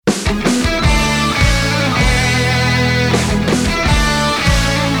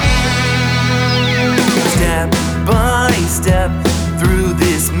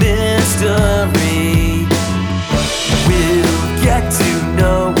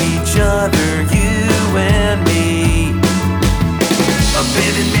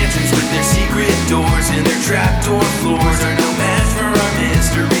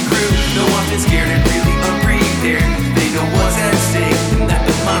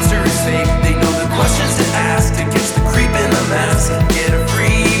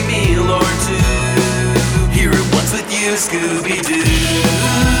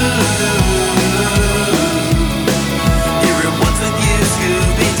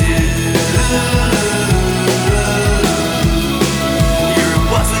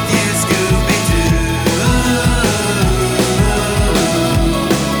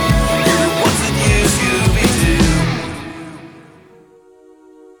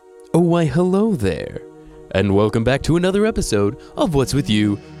Oh, why hello there, and welcome back to another episode of What's With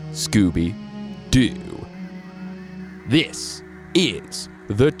You, Scooby-Doo. This is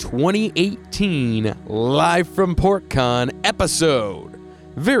the 2018 Live from Portcon episode.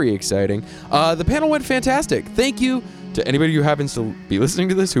 Very exciting. The panel went fantastic. Thank you to anybody who happens to be listening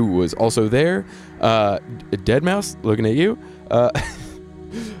to this who was also there. Deadmau5, looking at you.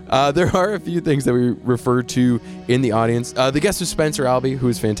 There are a few things that we refer to in the audience. The guest was Spencer Albee, who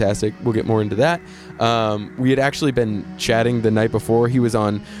is fantastic. We'll get more into that. We had actually been chatting the night before. He was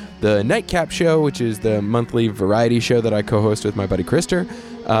on the Nightcap Show, which is the monthly variety show that I co-host with my buddy Krister.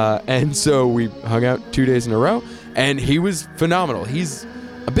 And so we hung out 2 days in a row, and he was phenomenal. He's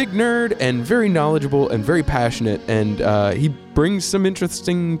a big nerd and very knowledgeable and very passionate, and he brings some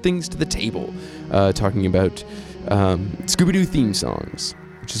interesting things to the table, talking about Scooby-Doo theme songs,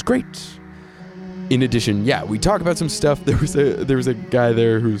 which is great. In addition, we talk about some stuff. There was a guy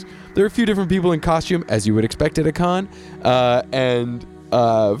there there are a few different people in costume, as you would expect at a con, and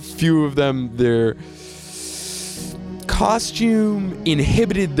few of them, their costume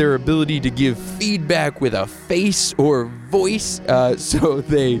inhibited their ability to give feedback with a face or voice, so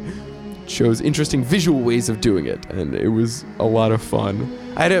they chose interesting visual ways of doing it, and it was a lot of fun.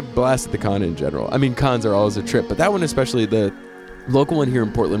 I had a blast at the con in general. I mean, cons are always a trip, but that one especially, the local one here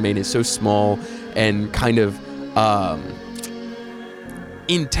in Portland, Maine, is so small and kind of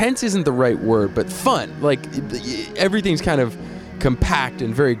intense isn't the right word, but fun. Like, everything's kind of compact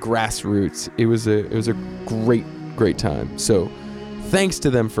and very grassroots. It was a great time. So thanks to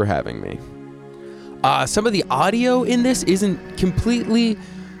them for having me. Some of the audio in this isn't completely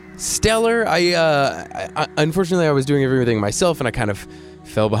stellar. I unfortunately I was doing everything myself and I kind of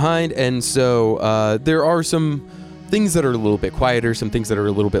fell behind, and so there are some things that are a little bit quieter, some things that are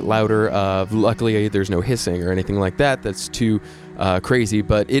a little bit louder. Luckily there's no hissing or anything like that that's too crazy,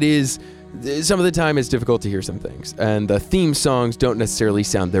 but it is, some of the time it's difficult to hear some things, and the theme songs don't necessarily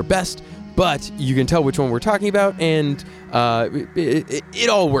sound their best, but you can tell which one we're talking about, and it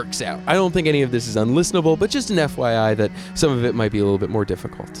all works out. I don't think any of this is unlistenable, but just an FYI that some of it might be a little bit more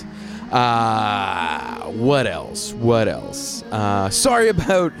difficult. What else? Sorry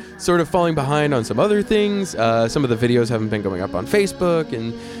about sort of falling behind on some other things. Some of the videos haven't been going up on Facebook,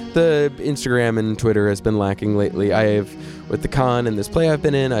 and the Instagram and Twitter has been lacking lately. With the con and this play I've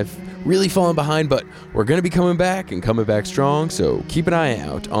been in, I've really fallen behind, but we're going to be coming back strong, so keep an eye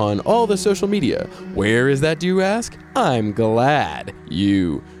out on all the social media. Where is that, do you ask? I'm glad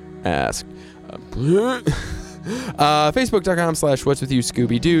you asked. Facebook.com/what'swithyou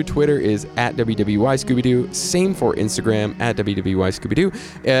Scooby-Doo. Twitter is @WWY Scooby-Doo. Same for Instagram, @WWY Scooby-Doo.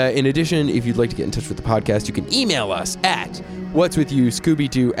 In addition, if you'd like to get in touch with the podcast, you can email us at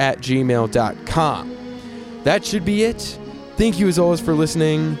what'swithyouScooby-Doo@gmail.com. That should be it. Thank you as always for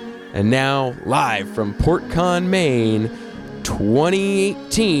listening. And now, live from Portcon, Maine,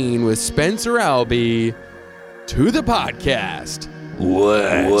 2018 with Spencer Albee, to the podcast.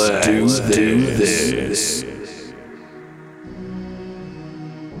 Let's do this.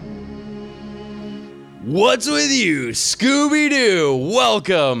 What's with you, Scooby-Doo?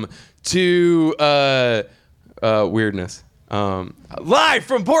 Welcome to weirdness. Live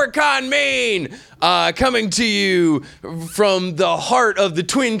from Portcon, Maine, coming to you from the heart of the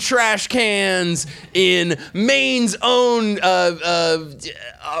twin trash cans in Maine's own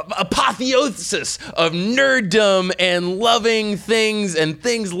apotheosis of nerddom and loving things and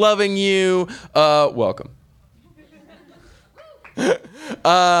things loving you. Welcome.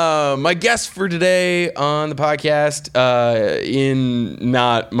 My guest for today on the podcast, in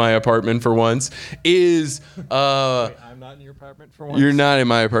not my apartment for once, is Wait, I'm not in your apartment for once? You're not in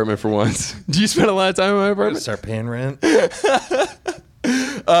my apartment for once. Do you spend a lot of time in my apartment? Start paying rent. Do you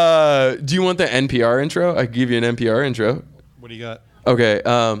want the NPR intro? I can give you an NPR intro. What do you got? Okay.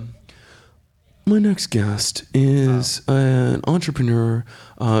 My next guest is an entrepreneur,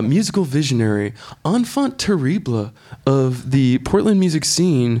 musical visionary, enfant terrible of the Portland music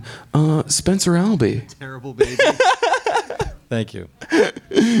scene, Spencer Albee. Terrible baby. Thank you.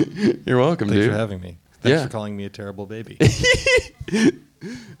 You're welcome, Thanks dude. for having me. Thanks for calling me a terrible baby.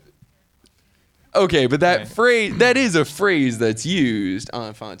 Okay, but that phrase, that is a phrase that's used,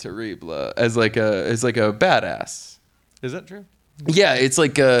 enfant terrible, as like a badass. Is that true? Yeah, it's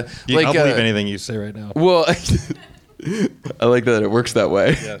like I'll believe anything you say right now. Well, I like that it works that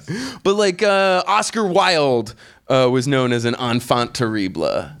way. Yes. But like Oscar Wilde was known as an enfant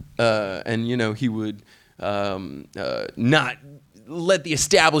terrible, and he would not let the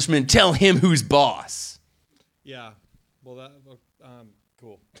establishment tell him who's boss. Yeah. Well, that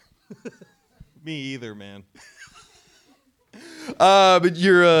cool. Me either, man. But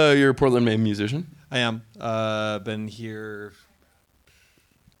you're a Portland, Maine musician. I am. Been here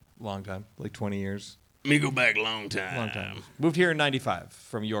a long time, like 20 years. Me go back a long time. Long time. Moved here in 95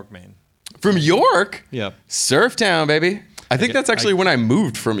 from York, Maine. From York? Yep. Surf town, baby. I think that's actually when I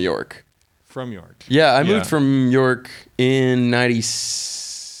moved from York. From York. Yeah, I moved from York in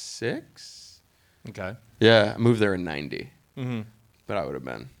 96. Okay. Yeah, I moved there in 90. Mm-hmm. But I would have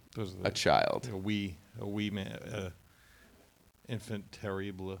been a child. A wee man, infant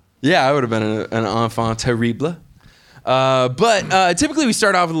terrible. Yeah, I would have been an enfant terrible. But typically we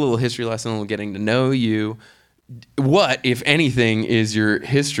start off with a little history lesson, a little getting to know you. What, if anything, is your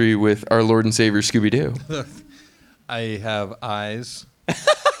history with our Lord and Savior Scooby-Doo? I have eyes.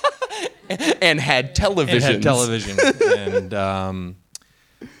 And had television. And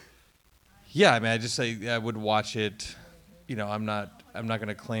yeah, I mean, I would watch it. You know, I'm not going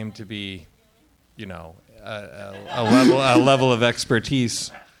to claim to be, you know, a level of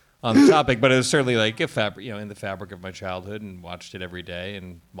expertise on the topic, but it was certainly like in the fabric of my childhood, and watched it every day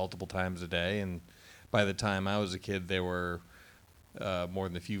and multiple times a day. And by the time I was a kid, there were more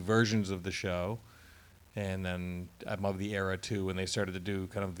than a few versions of the show. And then I'm of the era too when they started to do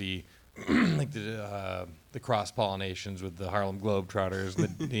kind of the like the cross pollinations with the Harlem Globetrotters,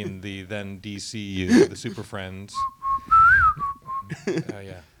 in the then DCU, the Super Friends.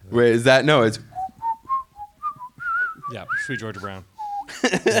 Yeah. Wait, is that no? It's Sweet Georgia Brown.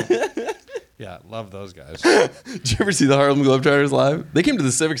 Yeah, love those guys. Did you ever see the Harlem Globetrotters live? They came to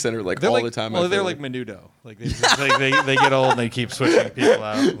the Civic Center all the time. Well, they're like Menudo. Like they get old and they keep switching people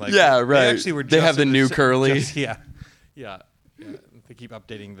out. Like, yeah, right. They actually were. They have the new curly. Yeah. They keep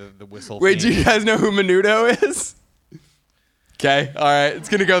updating the whistle. Wait, theme. do you guys know who Menudo is? Okay, all right. It's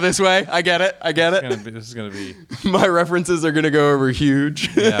gonna go this way. I get it. This is gonna be. My references are gonna go over huge.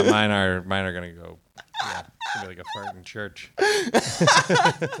 Yeah, mine are gonna go. Yeah, it's gonna be like a fart in church.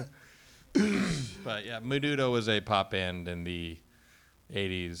 But yeah, Menudo was a pop band in the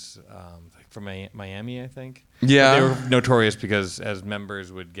 80s, from Miami, I think. Yeah. But they were notorious because as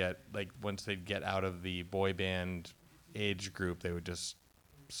members would get, like, once they'd get out of the boy band age group, they would just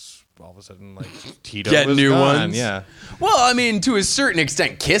all of a sudden, like, Tito get was new gone. ones. Yeah. Well, I mean, to a certain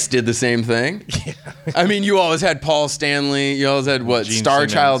extent, Kiss did the same thing. Yeah. I mean, you always had Paul Stanley. You always had what? Gene Star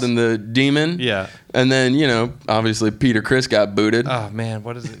Simmons. Child and the Demon. Yeah. And then, you know, obviously Peter Criss got booted. Oh man,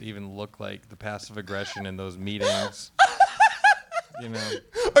 what does it even look like? The passive aggression in those meetings. You know.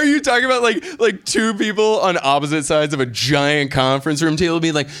 Are you talking about like two people on opposite sides of a giant conference room table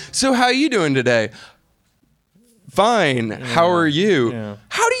being like, "So how are you doing today?" Fine. Yeah. How are you? Yeah.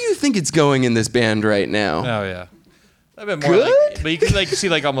 How do you think it's going in this band right now? Oh yeah. A bit more good. But you could like see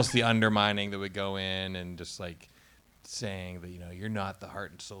like almost the undermining that would go in, and just like saying that, you know, you're not the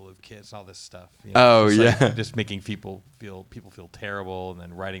heart and soul of Kiss, all this stuff. You know, just making people feel terrible, and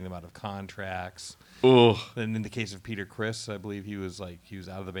then writing them out of contracts. Ugh. And in the case of Peter Criss, I believe he was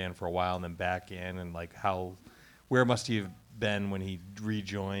out of the band for a while and then back in, and like where must he have been when he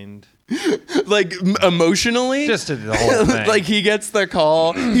rejoined? Like emotionally? Just the whole thing. Like he gets the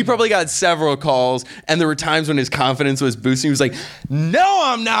call. He probably got several calls, and there were times when his confidence was boosting. He was like, "No,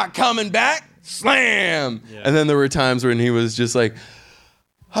 I'm not coming back." Slam. Yeah. And then there were times when he was just like,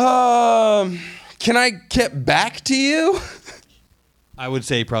 can I get back to you? I would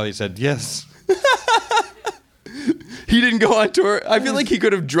say he probably said yes. He didn't go on tour. I feel like he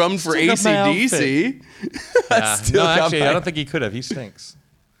could have drummed for AC/DC. No, actually, I don't think he could have. He stinks.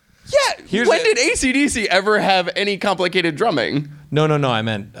 Yeah. When did AC/DC ever have any complicated drumming? No. I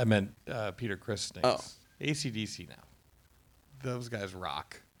meant Peter Criss stinks. Oh. AC/DC now. Those guys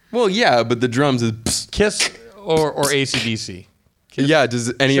rock. Well, yeah, but the drums is psst. Kiss or AC/DC. Kiss. Yeah.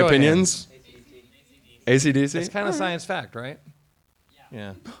 Does any Show opinions? AC/DC. It's kind of science fact, right?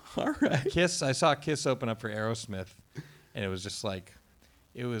 Yeah. All right. Kiss. I saw Kiss open up for Aerosmith, and it was just like,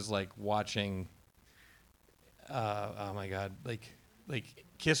 watching. Oh my God! Like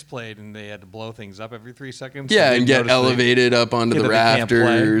Kiss played, and they had to blow things up every 3 seconds. Yeah, and get elevated up onto the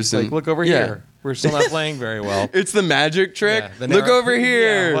rafters. And look over here. We're still not playing very well. It's the magic trick. Yeah, look over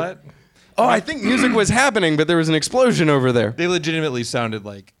here. Yeah, what? Oh, I think music was happening, but there was an explosion over there. They legitimately sounded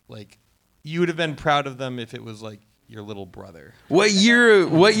like you would have been proud of them if it was like your little brother. What year? You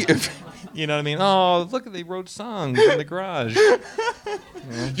know what I mean? Oh, look, they wrote songs in the garage. Yeah.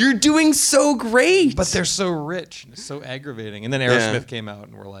 You're doing so great. But they're so rich. It's so aggravating. And then Aerosmith came out,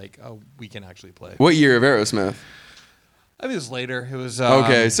 and we're like, oh, we can actually play. What year of Aerosmith? I mean, it was later. It was...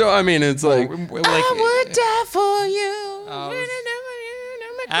 okay, so I mean, it's like... I would die for you.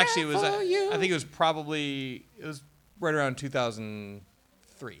 Actually, it was... I think it was right around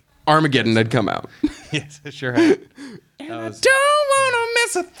 2003. Armageddon had come out. Yes, it sure had. And I don't want to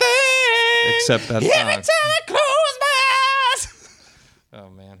miss a thing. Except that song. Every time I close my eyes. Oh,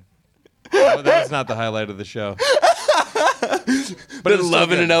 man. Well, that was not the highlight of the show. But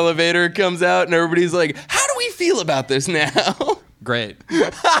Love in an Elevator comes out, and everybody's like, how do we feel about this now? Great.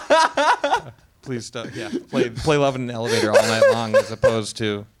 Please stop. Yeah, play Love in an Elevator all night long as opposed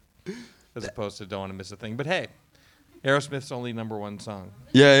to Don't Want to Miss a Thing. But hey, Aerosmith's only #1 song.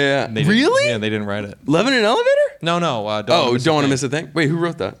 Yeah. Really? Yeah, they didn't write it. Love in an Elevator? No. Don't Want to Miss a Thing. Wait, who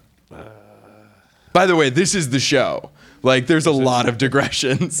wrote that? By the way, this is the show. Like, there's a lot of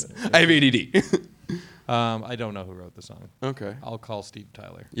digressions. I have ADD. I don't know who wrote the song. Okay. I'll call Steve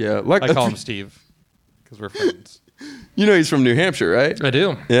Tyler. Yeah. I call him Steve because we're friends. You know he's from New Hampshire, right? I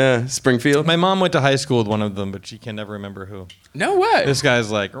do. Yeah, Springfield. My mom went to high school with one of them, but she can never remember who. No way. This guy's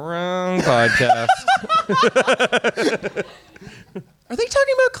like, wrong podcast. Are they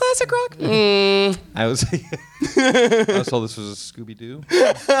talking about classic rock? I was told this was a Scooby-Doo.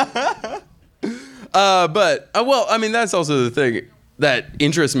 Well, I mean, that's also the thing that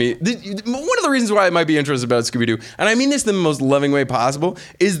interests me. One of the reasons why I might be interested about Scooby-Doo, and I mean this in the most loving way possible,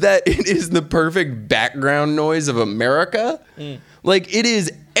 is that it is the perfect background noise of America. Like, it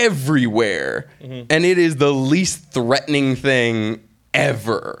is everywhere, and it is the least threatening thing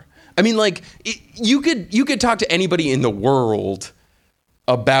ever. I mean, like, you could talk to anybody in the world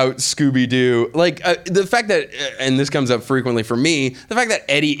about Scooby-Doo. Like, the fact that, and this comes up frequently for me, the fact that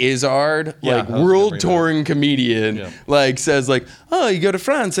Eddie Izzard, like, world-touring comedian, like, says, like, oh, you go to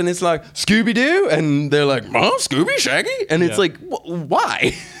France, and it's like, Scooby-Doo? And they're like, oh, Scooby, Shaggy? And it's like,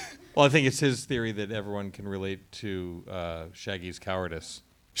 why? Well, I think it's his theory that everyone can relate to Shaggy's cowardice.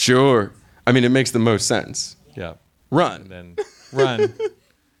 Sure. I mean, it makes the most sense. Yeah. Run. And then run.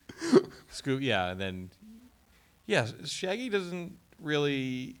 And then, Shaggy doesn't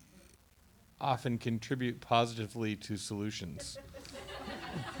really often contribute positively to solutions.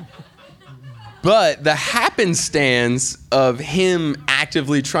 But the happenstance of him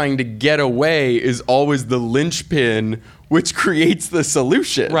actively trying to get away is always the linchpin which creates the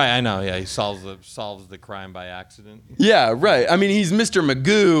solution. Right, I know. Yeah, he solves the crime by accident. Yeah, right. I mean, he's Mr.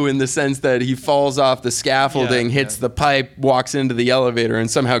 Magoo in the sense that he falls off the scaffolding, hits the pipe, walks into the elevator, and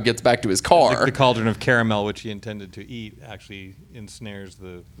somehow gets back to his car. The cauldron of caramel, which he intended to eat, actually ensnares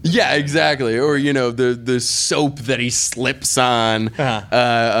the yeah, exactly. Or, you know, the soap that he slips on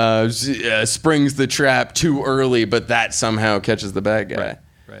springs the trap too early, but that somehow catches the bad guy.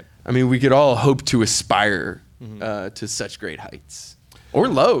 Right. I mean, we could all hope to aspire to such great heights. Or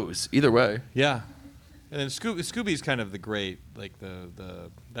lows, either way. Yeah. And then Scooby's kind of the great, like,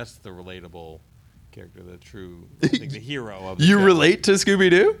 that's the relatable character, the true, like, the hero of the show. Relate to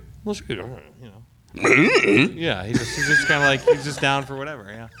Scooby-Doo? Well, you know. Yeah, he's just kind of like, he's just down for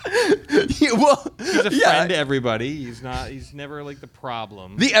whatever, he's a friend to everybody. He's never like the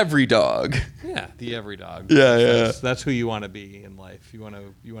problem. The every dog. Yeah, the every dog. Yeah. That's who you want to be in life. You want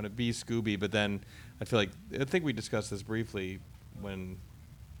to be Scooby, but then I think we discussed this briefly when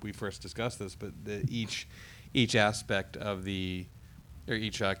we first discussed this, but each aspect of each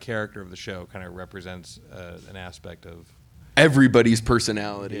character of the show kind of represents an aspect of everybody's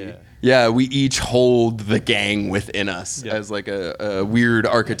personality. Yeah, we each hold the gang within us as like a weird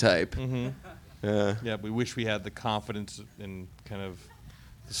archetype. Yeah, we wish we had the confidence and kind of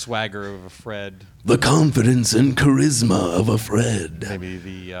the swagger of a Fred. The confidence and charisma of a Fred. Maybe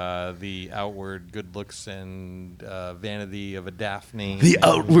the outward good looks and vanity of a Daphne. The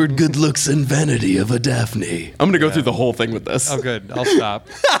outward good looks and vanity of a Daphne. I'm going to go through the whole thing with this. Oh, good. I'll stop.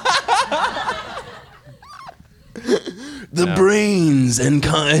 The brains and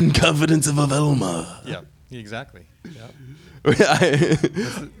confidence of a Velma. Yeah, exactly. Yeah.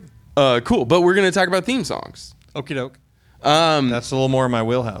 Cool, but we're going to talk about theme songs. Okie doke. That's a little more in my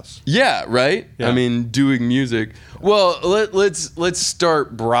wheelhouse. Yeah, right? Yeah. I mean, doing music. Well, let's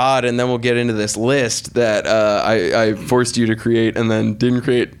start broad, and then we'll get into this list that I forced you to create and then didn't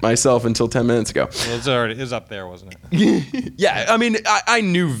create myself until 10 minutes ago. Well, it was up there, wasn't it? Yeah, I mean, I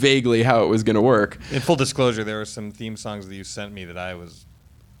knew vaguely how it was going to work. In full disclosure, there were some theme songs that you sent me that I was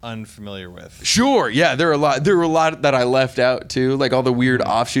unfamiliar with. Sure, yeah, there were a lot that I left out too, like all the weird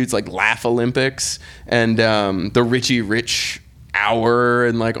offshoots, like Laugh Olympics and the Richie Rich Hour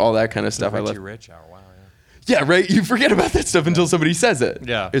and like all that kind of stuff. Richie Rich Hour, wow. Yeah, right. You forget about that stuff until somebody says it.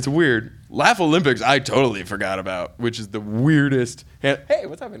 Yeah, it's weird. Laugh Olympics, I totally forgot about, which is the weirdest. Hey,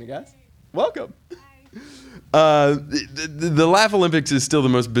 what's happening, guys? Welcome. The Laugh Olympics is still the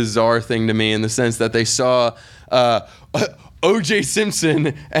most bizarre thing to me in the sense that they saw O.J.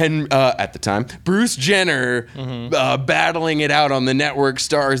 Simpson and at the time Bruce Jenner battling it out on the network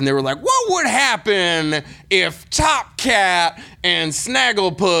stars, and they were like, what would happen if Top Cat and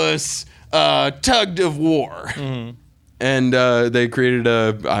Snagglepuss tugged of war? And they created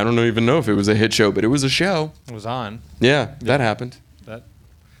I don't even know if it was a hit show, but it was a show. It was on. Yeah, that happened.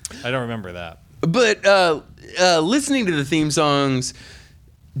 I don't remember that. But listening to the theme songs,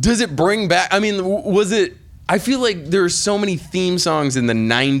 does it bring back, I mean, was it, I feel like there are so many theme songs in the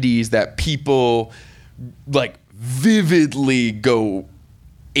 90s that people like vividly go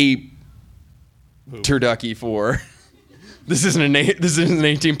ape turducky for. This isn't an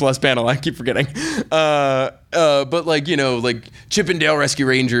 18 plus panel. I keep forgetting. But like, you know, like Chippendale Rescue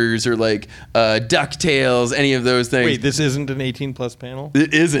Rangers or like DuckTales, any of those things. Wait, this isn't an 18 plus panel?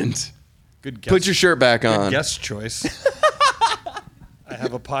 It isn't. Good guess. Put your shirt back on. Good guess choice. I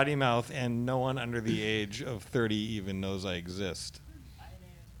have a potty mouth, and no one under the age of 30 even knows I exist.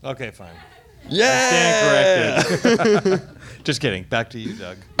 Okay, fine. Yeah. Stand corrected. Just kidding. Back to you,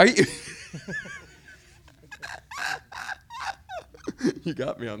 Doug. Are you? You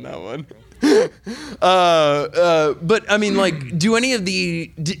got me on that one. But I mean, like, do any of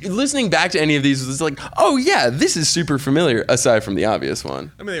listening back to any of these was like, oh yeah, this is super familiar, aside from the obvious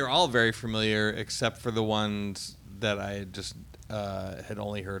one. I mean, they were all very familiar, except for the ones that I just had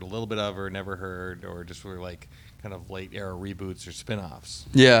only heard a little bit of or never heard, or just were like kind of late era reboots or spin-offs.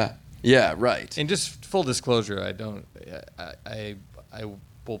 Yeah, right. And just full disclosure, I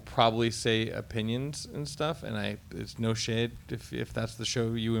will probably say opinions and stuff, and it's no shade if that's the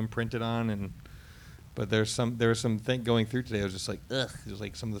show you imprinted on, but there was some thing going through today. I was just like, ugh. It was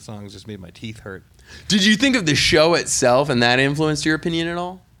like some of the songs just made my teeth hurt. Did you think of the show itself and that influenced your opinion at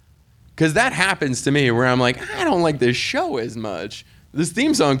all? Because that happens to me where I'm like, I don't like this show as much. This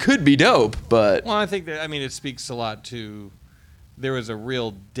theme song could be dope, but... Well, I think that, I mean, it speaks a lot to... There was a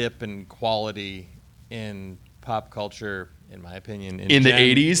real dip in quality in pop culture, in my opinion. In the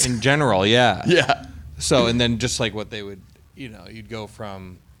 80s? In general, yeah. Yeah. So, and then just like what they would, you know, you'd go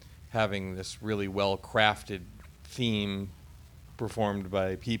from having this really well-crafted theme performed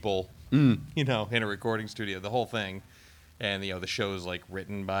by people, you know, in a recording studio, the whole thing. And, you know, the show's like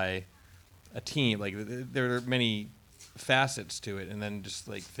written by a team. Like, there are many facets to it. And then just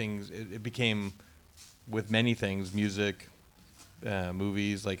like things, it became, with many things, music,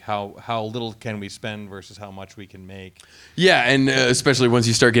 movies, like how little can we spend versus how much we can make. Yeah, and especially once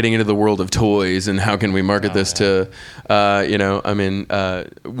you start getting into the world of toys and how can we market this to, you know, I mean,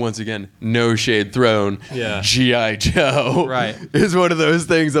 once again, no shade thrown. Yeah. G.I. Joe Right. is one of those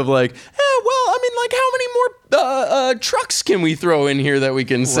things of like, well, I mean, like how many more trucks can we throw in here that we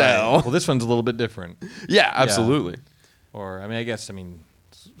can sell? Right. Well, this one's a little bit different. Yeah, absolutely. Yeah. Or, I mean,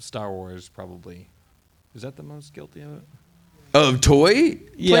 Star Wars probably, is that the most guilty of it? Of toy?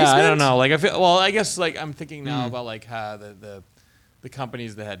 Yeah, placements? I don't know. Like, I guess like I'm thinking now about like how the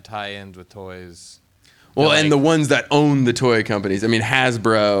companies that had tie-ins with toys. Well, like, and the ones that own the toy companies. I mean,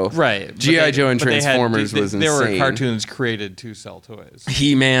 Hasbro. Right. G.I. Joe and Transformers was insane. There were cartoons created to sell toys.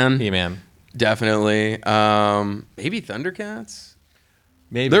 He-Man. Definitely. Maybe Thundercats?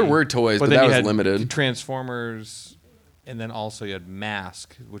 Maybe. There were toys, but that was limited. Transformers, and then also you had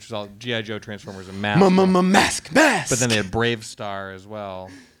Mask, which was all G.I. Joe, Transformers, and Mask. Mask. But then they had Brave Star as well.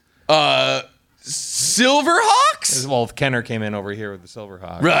 Silverhawks? Well, Kenner came in over here with the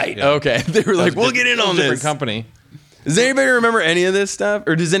Silverhawks. Right, yeah. Okay. They were like, we'll get in on this. Different company. Does anybody remember any of this stuff?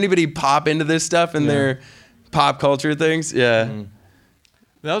 Or does anybody pop into this stuff in their pop culture things? Yeah. Mm-hmm.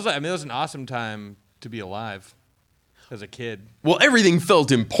 That was an awesome time to be alive as a kid. Well, everything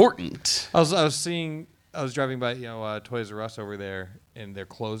felt important. I was driving by, you know, Toys R Us over there, and they're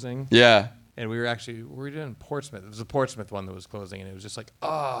closing. Yeah. And we were doing Portsmouth. It was the Portsmouth one that was closing, and it was just like,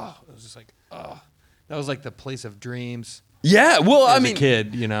 that was like the place of dreams. Yeah, well, as a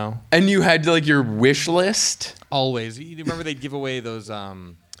kid, you know. And you had like your wish list? Always. You remember they'd give away those,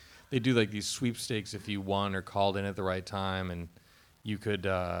 they do like these sweepstakes if you won or called in at the right time, and you could,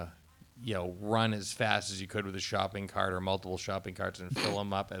 you know, run as fast as you could with a shopping cart or multiple shopping carts and fill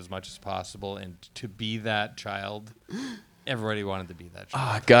them up as much as possible. And to be that child, everybody wanted to be that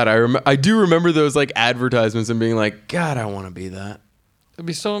child. Oh, God, I do remember those like advertisements and being like, God, I want to be that. It'd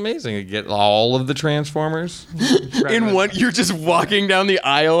be so amazing to get all of the Transformers. In one, you're just walking down the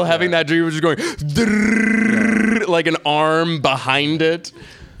aisle having that dream, just going like an arm behind it.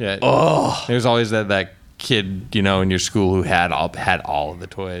 Yeah. Oh. There's always that kid, you know, in your school who had all of the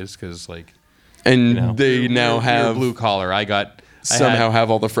toys because, like, and you know, they now have blue collar. I have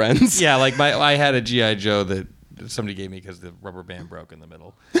all the friends. Yeah, like I had a G.I. Joe that somebody gave me because the rubber band broke in the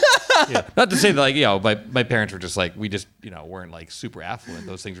middle. Yeah. Not to say that, like, my parents were just like, we just, weren't like super affluent.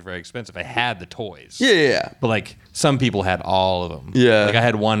 Those things were very expensive. I had the toys. Yeah. But like some people had all of them. Yeah. Like I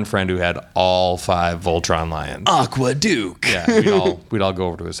had one friend who had all 5 Voltron lions. Aqua Duke. Yeah. We'd all go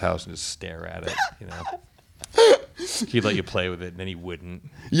over to his house and just stare at it. He'd let you play with it, and then he wouldn't.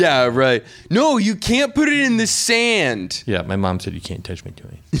 Yeah, right. No, you can't put it in the sand. Yeah, my mom said you can't touch my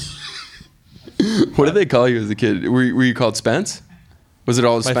toys. What did they call you as a kid? Were you called Spence? Was it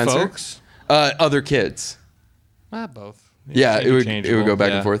always My Spencer? folks? Other kids. Both. Yeah, it would go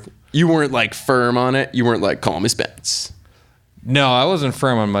back and forth. You weren't like firm on it. You weren't like, call me Spence. No, I wasn't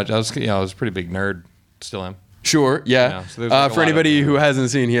firm on much. I was a pretty big nerd. Still am. Sure, yeah. Yeah, so there's like for anybody who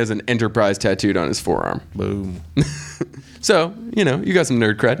hasn't seen, he has an Enterprise tattooed on his forearm. Boom. So, you got some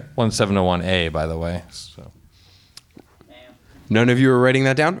nerd cred. 1701A, by the way. So. None of you are writing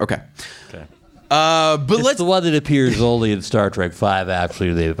that down? Okay. But it's the one that appears only in Star Trek V,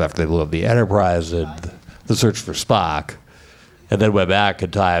 actually, after they blew up the Enterprise and the search for Spock. And then went back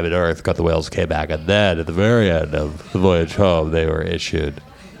in time and Earth, got the whales, came back. And then at the very end of the voyage home, they were issued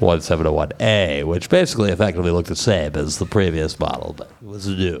 1701A, which basically effectively looked the same as the previous model, but it was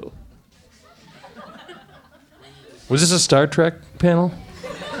new. Was this a Star Trek panel?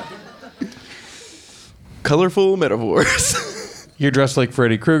 Colorful metaphors. You're dressed like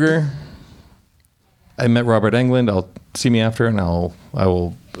Freddy Krueger. I met Robert Englund. I'll see me after, and I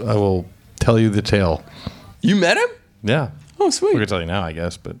will tell you the tale. You met him? Yeah. Oh, sweet. We're gonna tell you now, I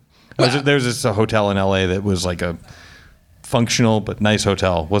guess. But there's this hotel in LA that was like a functional but nice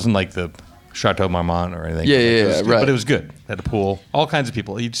hotel. Wasn't like the Chateau Marmont or anything. Yeah, right. But it was good. Had a pool. All kinds of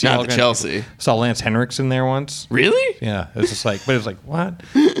people. You'd see Not all the kinds Chelsea. Of people. Saw Lance Henriksen there once. Really? Yeah. It was just like, but it was like, what?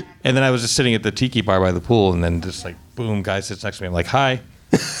 And then I was just sitting at the tiki bar by the pool, and then just like, boom, guy sits next to me. I'm like, hi.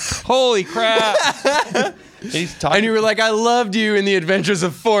 Holy crap. He's talking. And you were like, I loved you in the Adventures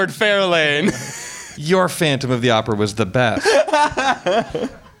of Ford Fairlane. Your Phantom of the Opera was the best.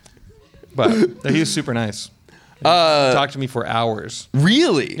 But he was super nice. Talked to me for hours.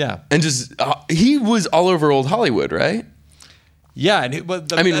 Really? Yeah. And just, he was all over old Hollywood, right? Yeah. And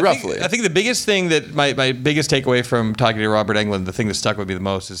roughly. I think the biggest thing that my biggest takeaway from talking to Robert Englund, the thing that stuck with me the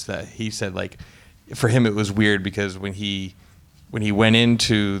most is that he said, like, for him it was weird because when he went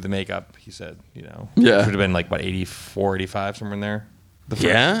into the makeup, he said, Yeah. it would have been like, what, 84, 85, somewhere in there?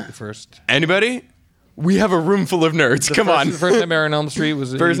 The first. Anybody? We have a room full of nerds. Come on. The first Nightmare on Elm Street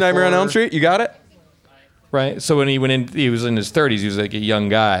was First Nightmare on Elm Street? You got it? Right. So when he went in, he was in his 30s. He was like a young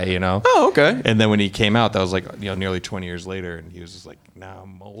guy, Oh, okay. And then when he came out, that was like, nearly 20 years later. And he was just like, now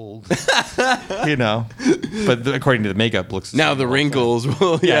I'm old. But according to the makeup, looks now the wrinkles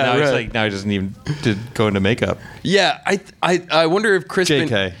will, now right. he's like, now he doesn't even go into makeup. Yeah, I wonder if Crispin.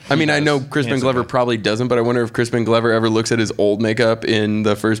 JK. I know Crispin Glover probably doesn't, but I wonder if Crispin Glover ever looks at his old makeup in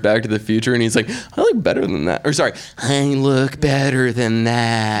the first Back to the Future and he's like, I look better than that. Or sorry, I look better than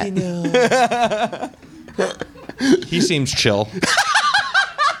that. I know. He seems chill.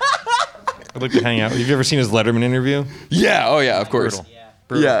 I'd like to hang out. Have you ever seen his Letterman interview? Yeah. Oh yeah. Of course.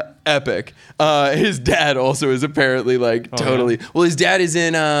 Brutal. Yeah. Epic. His dad also is apparently like totally. Yeah. Well, his dad is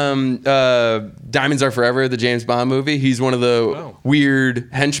in Diamonds Are Forever, the James Bond movie. He's one of the weird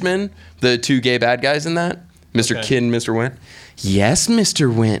henchmen, the 2 gay bad guys in that. Mr. Kidd and Mr. Wint. Yes,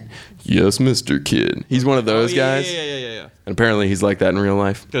 Mr. Wint. Yes, Mr. Kidd. He's one of those guys. Yeah. And apparently he's like that in real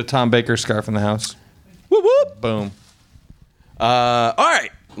life. Got a Tom Baker scarf in the house. Whoop whoop. Boom. All right.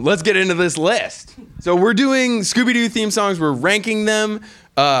 Let's get into this list. So we're doing Scooby-Doo theme songs. We're ranking them,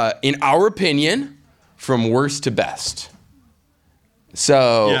 in our opinion, from worst to best.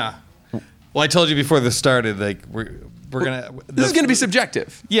 So Yeah. Well, I told you before this started, like we're gonna. This is gonna be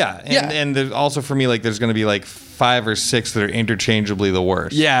subjective. Yeah. And there's also for me, like there's gonna be like 5 or 6 that are interchangeably the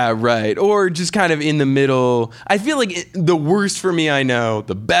worst. Yeah, right. Or just kind of in the middle. I feel like the worst for me, I know.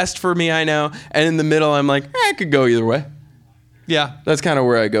 The best for me, I know. And in the middle, I'm like, it could go either way. Yeah. That's kind of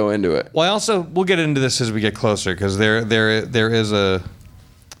where I go into it. Well, we'll get into this as we get closer because there's a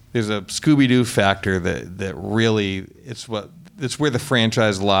Scooby-Doo factor that really it's where the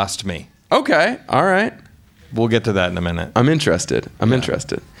franchise lost me. Okay. All right. We'll get to that in a minute. I'm interested.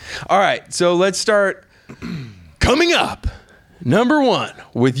 All right. So let's start. Coming up, number 1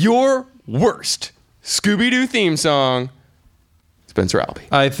 with your worst Scooby-Doo theme song, Spencer Albee.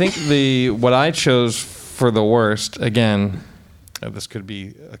 I think what I chose for the worst, again, this could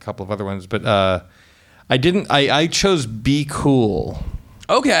be a couple of other ones, but I chose Be Cool.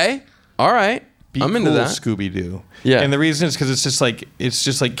 Okay. All right. Be I'm Cool into that. Scooby-Doo. Yeah. And the reason is because it's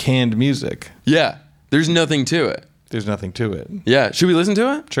just like canned music. Yeah. There's nothing to it. There's nothing to it. Yeah. Should we listen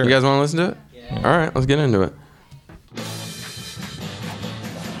to it? Sure. You guys want to listen to it? Yeah. All right. Let's get into it.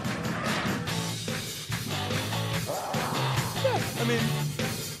 I mean,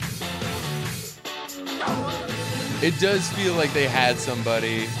 it does feel like they had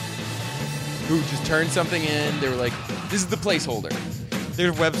somebody who just turned something in. They were like, this is the placeholder.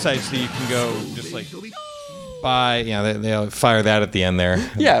 There's websites that you can go just like buy. They'll fire that at the end there.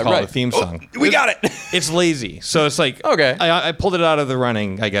 Yeah, call right. it a theme song. We got it. It's lazy. So it's like, okay. I pulled it out of the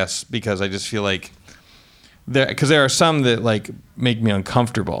running, I guess, because I just feel like there are some that like make me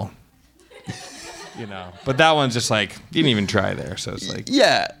uncomfortable. But that one's just like, you didn't even try there. So it's like,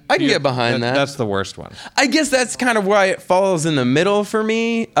 yeah, I can get behind that. That's the worst one. I guess that's kind of why it falls in the middle for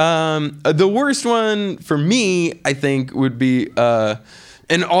me. The worst one for me, I think, would be,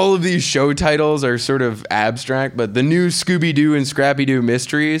 and all of these show titles are sort of abstract, but the new Scooby-Doo and Scrappy-Doo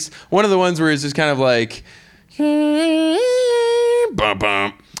Mysteries, one of the ones where it's just kind of like, bum,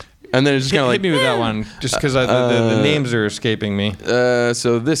 bum. And then it's just kind of like, hit me with that one, just because the names are escaping me.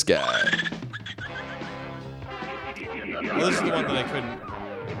 So this guy. Well, this is the one that I couldn't.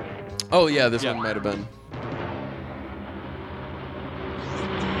 Oh yeah, this one might have been.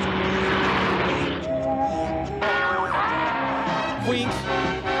 Wink.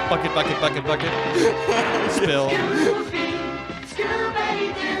 Bucket, bucket, bucket, bucket. Spill.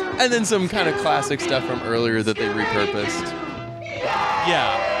 And then some kind of classic stuff from earlier that they repurposed.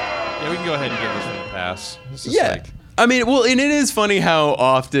 Yeah, we can go ahead and give this one a pass. This is Yeah. I mean, well, and it is funny how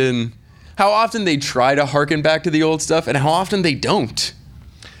often they try to harken back to the old stuff and how often they don't.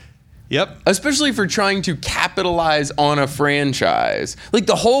 Yep. Especially for trying to capitalize on a franchise. Like,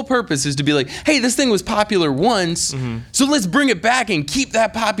 the whole purpose is to be like, hey, this thing was popular once, so let's bring it back and keep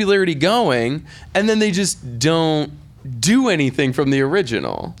that popularity going. And then they just don't do anything from the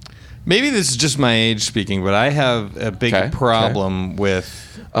original. Maybe this is just my age speaking, but I have a big problem with...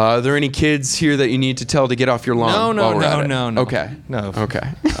 Are there any kids here that you need to tell to get off your lawn? No. Okay. No. Okay.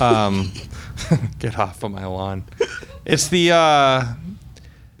 Get off of my lawn. It's the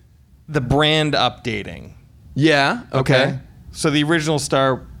brand updating. Yeah. Okay. So the original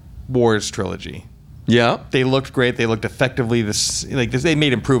Star Wars trilogy. Yeah. They looked great. They looked effectively they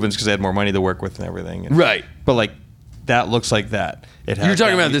made improvements because they had more money to work with and everything. Right. But like that looks like that. You're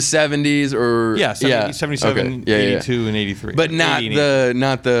talking about the 70s or 77, okay. 82, and 83. But not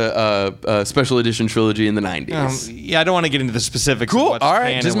the special edition trilogy in the 90s. I don't want to get into the specifics. Cool. Of what's All right.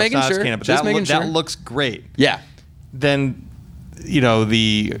 canon Just and what's making not sure. canon, but Just making sure. That looks great. Yeah. Then,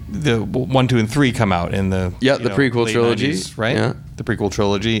 the 1, 2, and 3 come out in the the prequel late trilogy, 90s, right? Yeah. The prequel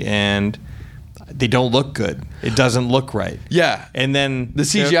trilogy, and they don't look good. It doesn't look right. Yeah. And then the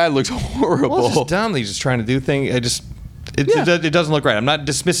CGI looks horrible. Well, it's just dumb. They're just trying to do things. It doesn't look right. I'm not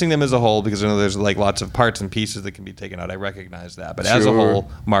dismissing them as a whole because I know there's like lots of parts and pieces that can be taken out. I recognize that. But as a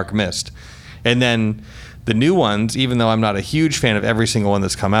whole, Mark missed. And then the new ones, even though I'm not a huge fan of every single one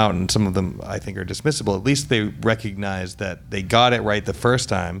that's come out, and some of them I think are dismissible, at least they recognize that they got it right the first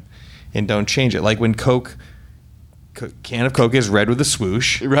time and don't change it. Like when can of Coke is red with a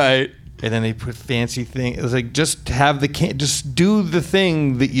swoosh. Right. And then they put fancy thing. It was like, just do the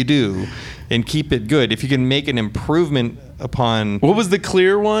thing that you do and keep it good. If you can make an improvement upon... What was the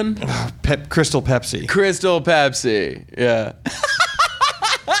clear one? Crystal Pepsi. Crystal Pepsi. Yeah.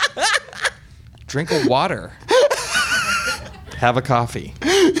 Drink a water. Have a coffee.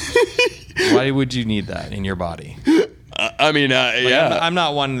 Why would you need that in your body? I'm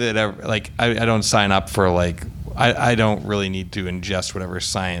not one that ever... I don't sign up for I don't really need to ingest whatever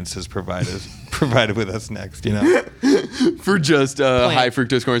science has provided with us next, For just high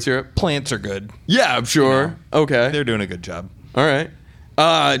fructose corn syrup? Plants are good. Yeah, I'm sure. Okay. They're doing a good job. All right.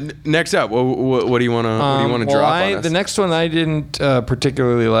 Next up, what do you want to drop on us? The next one I didn't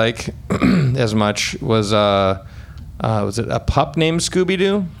particularly like as much was it a pup named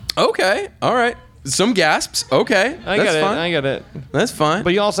Scooby-Doo? Okay. All right. Some gasps. Okay. I get it. That's fine.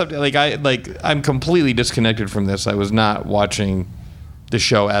 But you also have to I'm completely disconnected from this. I was not watching the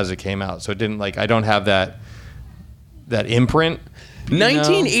show as it came out, so it didn't I don't have that imprint.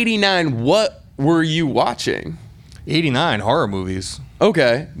 1989. What were you watching? 89 horror movies.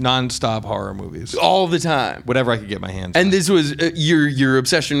 Okay. Non-stop horror movies. All the time. Whatever I could get my hands on. And this was your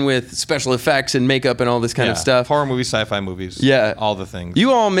obsession with special effects and makeup and all this kind of stuff. Horror movies, sci-fi movies. Yeah. All the things.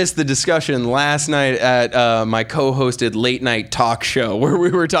 You all missed the discussion last night at my co-hosted late night talk show where we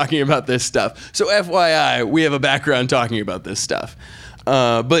were talking about this stuff. So FYI, we have a background talking about this stuff.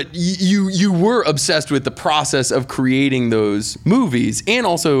 But you were obsessed with the process of creating those movies and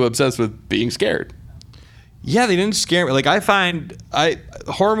also obsessed with being scared. Yeah, they didn't scare me. I find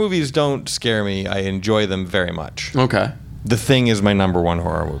horror movies don't scare me. I enjoy them very much. Okay. The Thing is my number one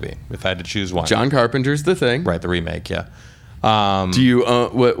horror movie, if I had to choose one. John Carpenter's The Thing. Right, the remake, yeah. Do you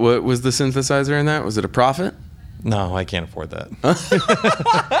what was the synthesizer in that? Was it a Prophet? No, I can't afford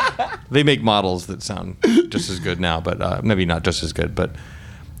that. They make models that sound just as good now, but maybe not just as good. But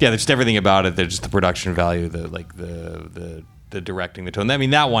yeah, there's just everything about it. There's just the production value, the directing, the tone. I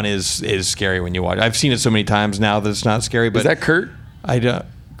mean, that one is scary when you watch. I've seen it so many times now that it's not scary. But is that Kurt?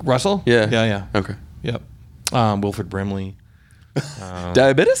 Russell? Yeah. Okay. Yep. Wilford Brimley.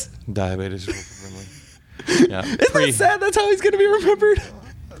 Diabetes? Diabetes. Wilford Brimley. Yeah. Isn't that sad? That's how he's going to be remembered.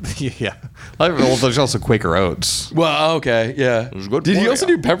 Yeah. Well, there's also Quaker Oats. Well, okay, yeah. Did he also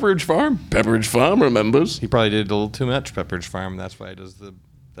do Pepperidge Farm? Pepperidge Farm remembers. He probably did a little too much Pepperidge Farm. That's why he does the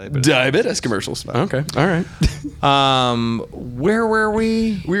diabetes commercials. Okay, all right. Where were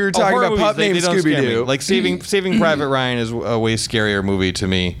we? We were talking about Pup Named Scooby-Doo. Like Saving Private Ryan is a way scarier movie to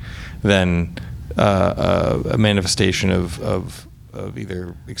me than a manifestation of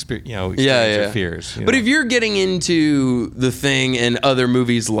either experience or fears. But if you're getting into The Thing and other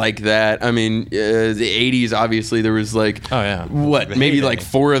movies like that, I mean, the 80s, obviously, there was like, maybe like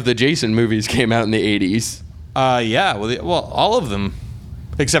 4 of the Jason movies came out in the 80s. Yeah, well, all of them.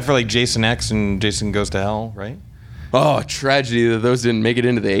 Except for like Jason X and Jason Goes to Hell, right? Oh, tragedy that those didn't make it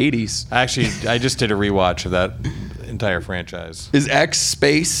into the 80s. Actually, I just did a rewatch of that entire franchise. Is X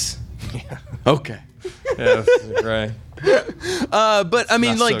space? Yeah. Okay. Yeah, right. But I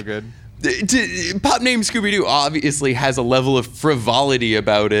mean, not like, so good. Pup Named Scooby-Doo obviously has a level of frivolity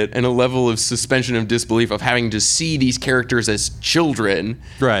about it and a level of suspension of disbelief of having to see these characters as children,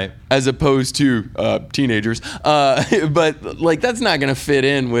 right, as opposed to teenagers. But like that's not going to fit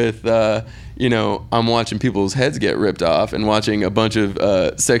in with I'm watching people's heads get ripped off and watching a bunch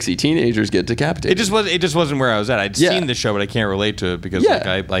of sexy teenagers get decapitated. It just wasn't where I was at. I'd seen the show, but I can't relate to it because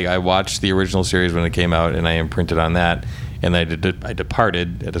I watched the original series when it came out and I imprinted on that. And I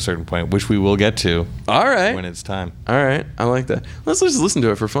departed at a certain point, which we will get to. All right. When it's time. All right. I like that. Let's just listen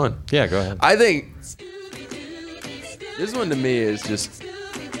to it for fun. Yeah, go ahead. I think this one to me is just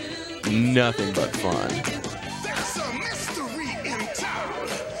nothing but fun.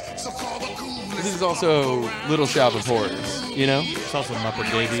 This is also Little Shop of Horrors, you know? It's also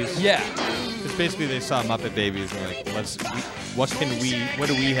Muppet Babies. Yeah. It's basically they saw Muppet Babies and like, what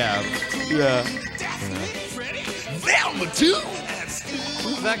do we have? Yeah. Velma too.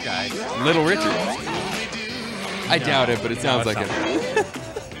 Who's that guy? Little Richard. I doubt it, but it sounds like it.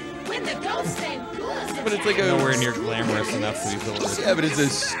 But it's like nowhere near glamorous enough to be Little Richard. Yeah, but it's a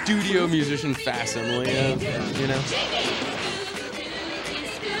studio musician facsimile of, and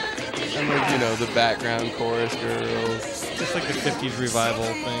like, the background chorus girls. Just like the 50s revival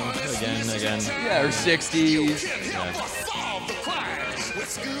thing, again. Yeah, or 60s. Yeah.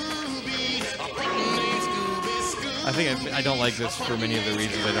 I think I don't like this for many of the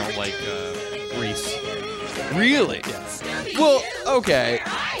reasons I don't like Grease. Really? Yeah. Well, okay.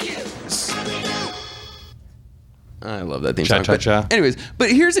 I love that theme song. Cha-cha-cha. Anyways,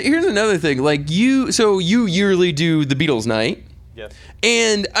 but here's another thing. Like you yearly do the Beatles night. Yes.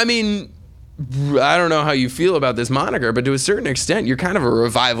 And I mean, I don't know how you feel about this moniker, but to a certain extent, you're kind of a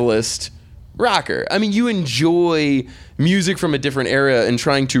revivalist rocker. I mean, you enjoy music from a different era and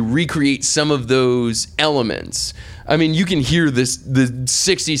trying to recreate some of those elements. I mean, you can hear the 60s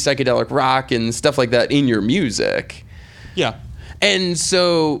psychedelic rock and stuff like that in your music. Yeah. And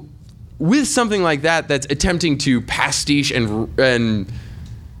so with something like that that's attempting to pastiche and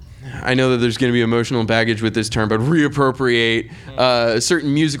I know that there's going to be emotional baggage with this term, but reappropriate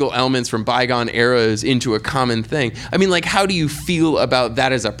certain musical elements from bygone eras into a common thing. I mean, like, how do you feel about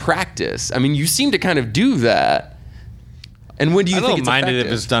that as a practice? I mean, you seem to kind of do that. And when do you think it's effective? I don't mind it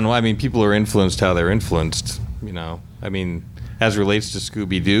if it's done well. I mean, people are influenced how they're influenced, I mean, as relates to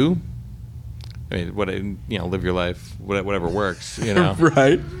Scooby-Doo, I mean, live your life, whatever works,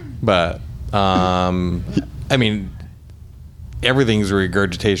 Right. But, I mean, everything's a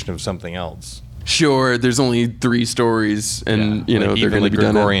regurgitation of something else. Sure, there's only 3 stories, and they're going to be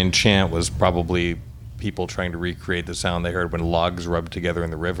done. Gregorian chant was probably people trying to recreate the sound they heard when logs rubbed together in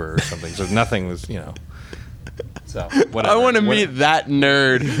the river or something. So nothing was, So whatever. I want to meet that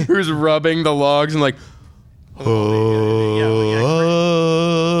nerd who's rubbing the logs and like. Well,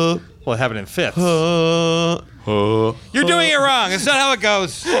 it happened in fifths. You're doing it wrong. It's not how it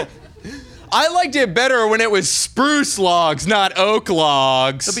goes. I liked it better when it was spruce logs, not oak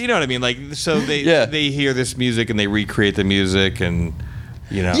logs. But you know what I mean? Like, so they hear this music and they recreate the music and,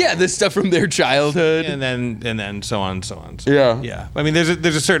 Yeah, this stuff from their childhood. And then so on and so on. Yeah. I mean, there's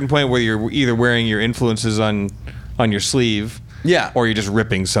a certain point where you're either wearing your influences on your sleeve. Yeah. Or you're just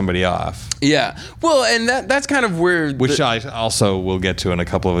ripping somebody off. Yeah. Well, and that's kind of where... Which I also will get to in a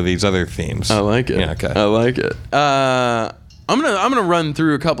couple of these other themes. I like it. Yeah, okay. I like it. I'm gonna run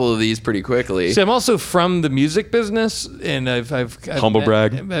through a couple of these pretty quickly. See, I'm also from the music business, and I've Humble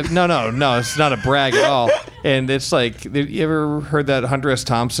brag? No, it's not a brag at all. And it's like, you ever heard that Hunter S.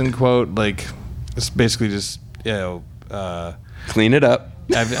 Thompson quote? Like, it's basically just, Clean it up.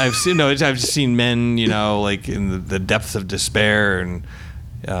 I've seen men, like in the depths of despair and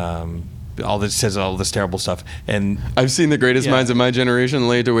all this terrible stuff. And I've seen the greatest minds of my generation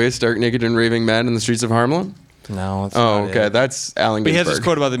laid to waste, stark naked and raving mad in the streets of Harlem. No, it's oh, not okay, it. that's Allen But he Ginsberg. has this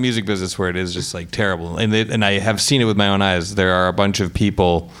quote about the music business where it is just like terrible, and I have seen it with my own eyes. There are a bunch of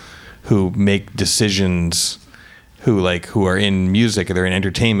people who make decisions who are in music, they're in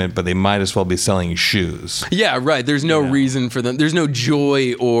entertainment, but they might as well be selling shoes. Yeah, right. There's no reason for them. There's no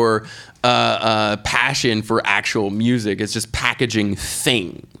joy or passion for actual music. It's just packaging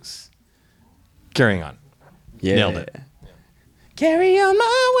things. Carrying on. Yeah. Nailed it. Carry on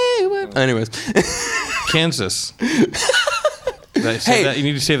my wayward. Anyways. Kansas. You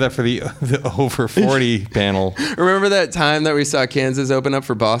need to save that for the over 40 panel. Remember that time that we saw Kansas open up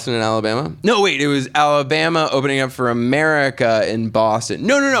for Boston and Alabama? No, wait. It was Alabama opening up for America in Boston.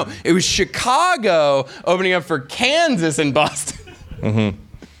 No. It was Chicago opening up for Kansas in Boston. Mm-hmm.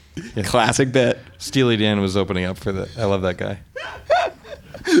 Yeah. Classic bit. Steely Dan was opening up for I love that guy.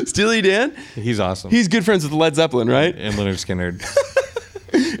 Steely Dan? He's awesome. He's good friends with Led Zeppelin, right? And Leonard Skinner.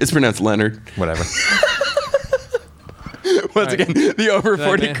 It's pronounced Leonard. Whatever. Once again, the over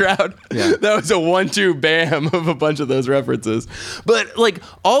 40 crowd. Yeah. That was a 1-2 bam of a bunch of those references. But like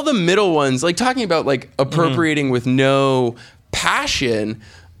all the middle ones, like talking about like appropriating with no passion,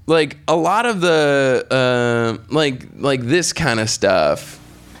 like a lot of the like this kind of stuff.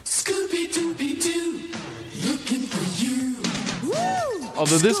 Scooby-Doo, looking for you. Woo!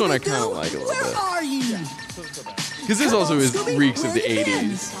 Although this one I kind of like a little bit. Where are you? Because this also reeks of the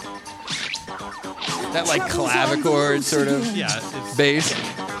 80s. That like clavichord sort of bass.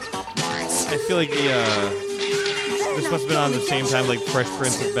 I feel like this must have been on the same time like Fresh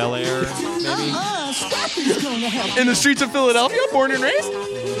Prince of Bel-Air, maybe. In the streets of Philadelphia, born and raised?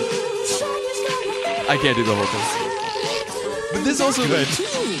 I can't do the whole thing. But this also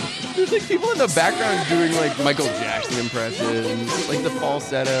there's like people in the background doing like Michael Jackson impressions, like the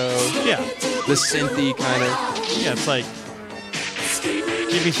falsetto. Yeah. The synthy kind of. Yeah, it's like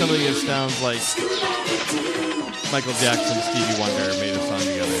give me something that sounds like Michael Jackson and Stevie Wonder made a song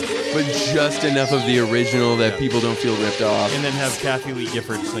together. But just enough of the original that people don't feel ripped off. And then have Kathy Lee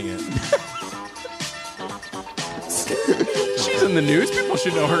Gifford sing it. She's in the news. People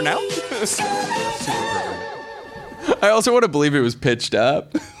should know her now. I also want to believe it was pitched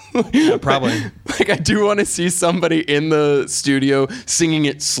up. Yeah, probably. Like I do want to see somebody in the studio singing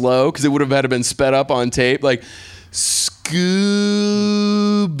it slow because it would have had to been sped up on tape. Like Scooby.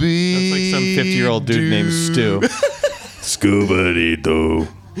 That's like some 50-year-old dude named Stu. Scooby-Doo.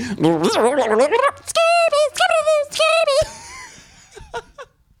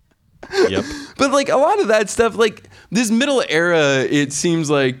 Yep. But like a lot of that stuff, like this middle era, it seems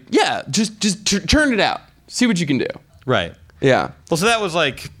like just turn it out, see what you can do. Right. Yeah. Well, so that was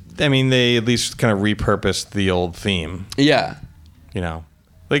like, I mean, they at least kind of repurposed the old theme. Yeah.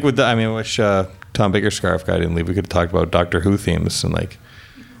 Like with I wish Tom Baker's scarf guy didn't leave. We could have talked about Doctor Who themes and like,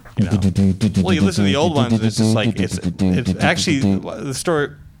 well, you listen to the old ones, and it's just like it's actually the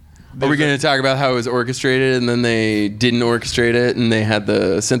story. Are we going to talk about how it was orchestrated and then they didn't orchestrate it and they had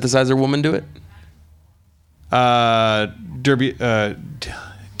the synthesizer woman do it?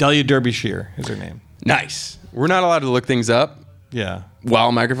 Delia Derbyshire is her name. Nice. We're not allowed to look things up Yeah.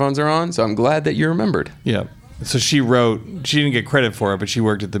 while microphones are on, so I'm glad that you remembered. Yeah. So she didn't get credit for it, but she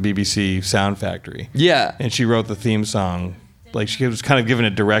worked at the BBC Sound Factory. Yeah. And she wrote the theme song. Like she was kind of given a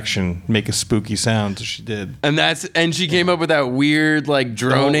direction, make a spooky sound, so she did. And she came up with that weird like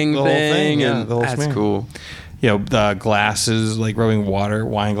droning the whole thing. yeah, And the whole that's thing. cool. The glasses, like rubbing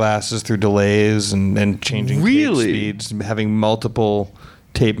wine glasses through delays and changing tape speeds, having multiple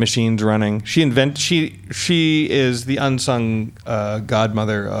tape machines running. She is the unsung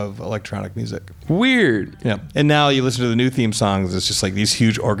godmother of electronic music. Weird. Yeah. And now you listen to the new theme songs, it's just like these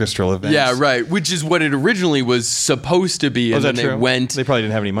huge orchestral events. Yeah, right. Which is what it originally was supposed to be. Was And that then true? they went. They probably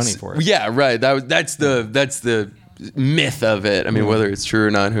didn't have any money for it. Yeah, right. That's the myth of it. I mean, whether it's true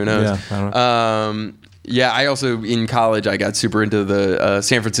or not, who knows? Yeah, I don't know. Yeah, I also, in college, I got super into the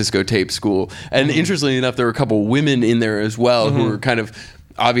San Francisco tape school. And interestingly enough, there were a couple women in there as well who were kind of,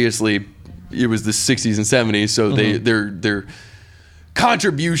 obviously, it was the 60s and 70s, so their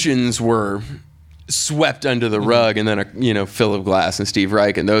contributions were swept under the rug. And then, Philip Glass and Steve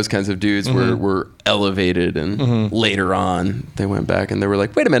Reich and those kinds of dudes were elevated. And later on, they went back and they were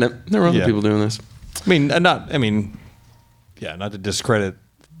like, wait a minute, there were other people doing this. not to discredit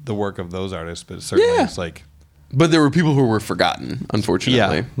the work of those artists, but certainly it's like. But there were people who were forgotten,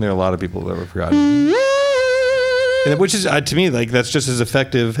 unfortunately. Yeah, there are a lot of people that were forgotten. And which is, to me, like that's just as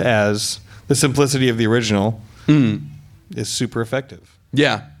effective as the simplicity of the original is super effective.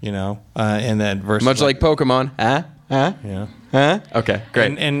 Yeah. You know? And that verse. Much like Pokemon. Huh? Yeah. Huh? Okay,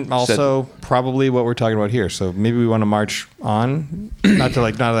 great. And also probably what we're talking about here. So maybe we want to march on. Not that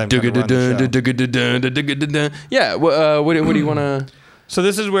I'm trying to run the show. Yeah, what do you want to... So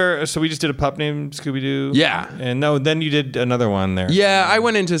this is where, we just did a pup named Scooby-Doo. Yeah. And then you did another one there. Yeah, I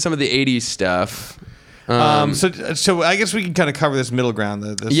went into some of the 80s stuff. So I guess we can kind of cover this middle ground.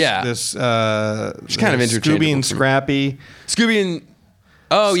 This kind of interchangeable. Scooby and Scrappy. Scooby and...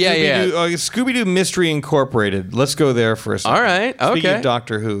 Oh, yeah. Scooby-Doo Mystery Incorporated. Let's go there for a second. All right, okay. Speaking of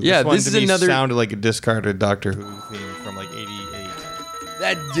Doctor Who. Yeah, this is another... sounded like a discarded Doctor Who theme from like 88.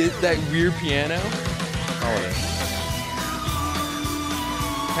 That weird piano? All of it.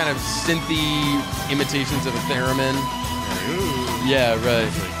 Kind of synthy imitations of a theremin. Yeah,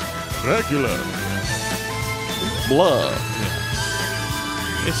 right. Dracula. Blood.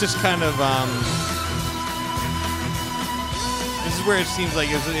 Yeah. It's just kind of this is where it seems like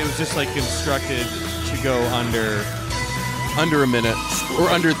it was just like constructed to go under a minute or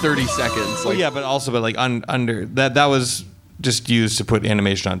under 30 seconds. Well, yeah, but like under that was just used to put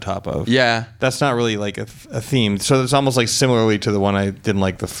animation on top of. Yeah. That's not really like a theme. So it's almost like similarly to the one I didn't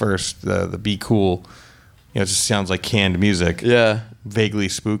like the first, the Be Cool. You know, it just sounds like canned music. Yeah. Vaguely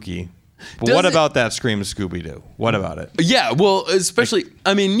spooky. But what about that Scream Scooby-Doo? What about it? Yeah, well, especially,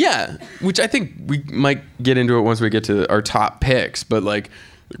 I mean, yeah, which I think we might get into it once we get to our top picks, but like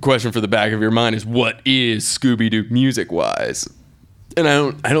the question for the back of your mind is what is Scooby-Doo music-wise? And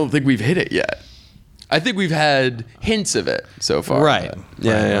I don't think we've hit it yet. I think we've had hints of it so far. Right.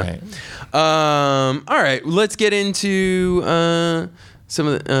 Right. All right, let's get into some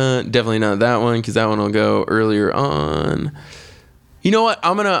of the, definitely not that one because that one will go earlier on. You know what?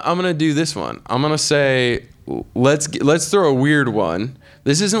 I'm gonna do this one. I'm gonna say let's throw a weird one.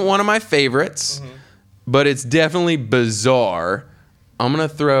 This isn't one of my favorites, but it's definitely bizarre. I'm gonna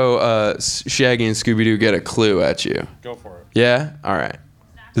throw Shaggy and Scooby-Doo Get a Clue at you. Go for it. Yeah. All right.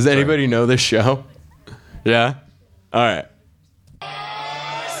 Does anybody know this show? Yeah. All right.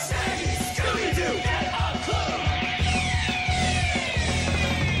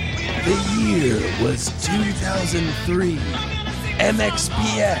 The year was 2003.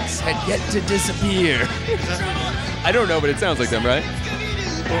 MXPX had yet to disappear. I don't know, but it sounds like them, right?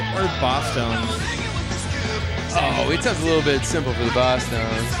 Or Bosstones. Oh, it sounds a little bit simple for the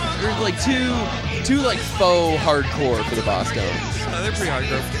Bosstones. They're like too like faux hardcore for the Bosstones. Oh, they're pretty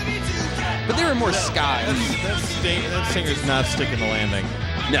hardcore. But they were more ska. That singer's not sticking the landing.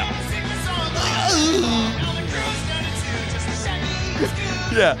 No.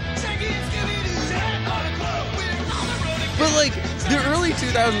 Yeah. But like the early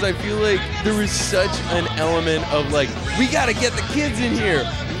 2000s, I feel like there was such an element of like, we gotta get the kids in here.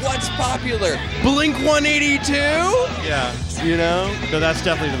 What's popular? Blink 182? Yeah. You know? No, that's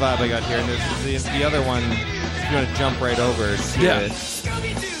definitely the vibe I got here. And there's the other one, if you want to jump right over to it.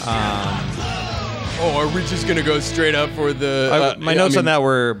 Are we just gonna go straight up for the? My notes on that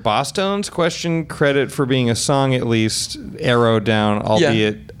were Bosstones, question credit for being a song at least, arrow down,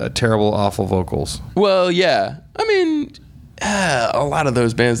 albeit terrible, awful vocals. Well, yeah. I mean, a lot of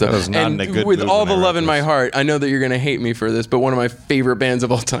those bands, though. I was not in a good with mood all when the I love wrote in my this. heart, I know that you're gonna hate me for this, but one of my favorite bands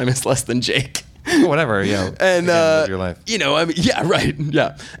of all time is Less Than Jake. Whatever, yeah. And again, live your life. you know, I mean, yeah, right,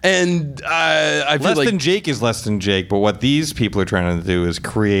 yeah. And I feel Less like Than Jake is Less Than Jake, but what these people are trying to do is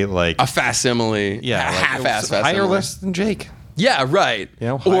create like a facsimile, like, half-ass hire facsimile. Less Than Jake. Yeah, right. You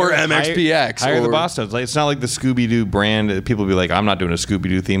know, or MXPX. Hire or the Bosstones. Like, it's not like the Scooby-Doo brand. People be like, I'm not doing a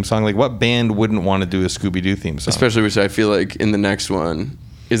Scooby-Doo theme song. Like, what band wouldn't want to do a Scooby-Doo theme song? Especially, which I feel like in the next one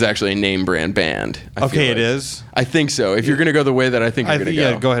is actually a name brand band. I feel It like. is. I think so. If you're going to go the way that I think you're going to go.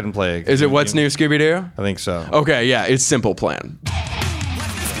 Yeah, go ahead and play. Is it What's New, Scooby-Doo? I think so. Okay, yeah, it's Simple Plan.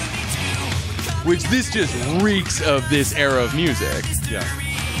 Which this just reeks of this era of music. Yeah.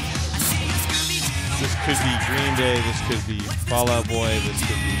 This could be Green Day. This could be Fall Out Boy. This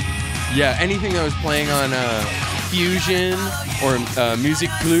could be... Yeah, anything that was playing on Fusion or Music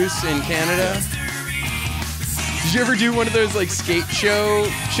Plus in Canada. Did you ever do one of those like skate shows?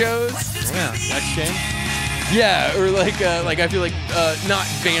 Yeah. X Games? Yeah, or like I feel like not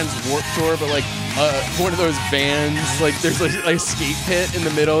Vans Warped Tour, but like one of those vans. Like there's like a skate pit in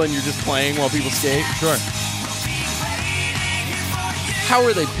the middle, and you're just playing while people skate. Sure. How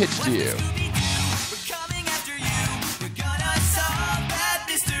are they pitched to you?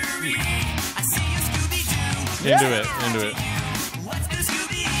 Into it.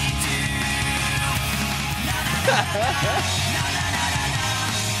 You guys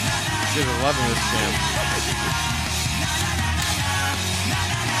are loving this jam.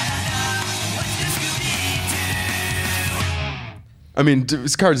 I mean,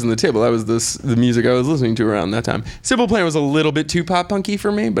 it's Cards on the Table. That was the music I was listening to around that time. Simple Plan was a little bit too pop punky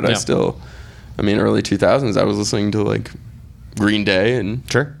for me, but early 2000s, I was listening to like Green Day and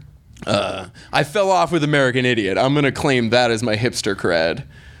Sure. I fell off with American Idiot. I'm gonna claim that as my hipster cred.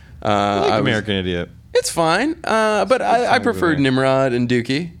 American Idiot. It's fine, but I preferred Nimrod and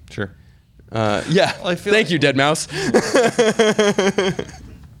Dookie. Sure. Yeah. Well, Thank you, Dead Mouse.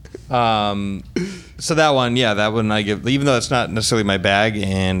 So that one I give, even though it's not necessarily my bag,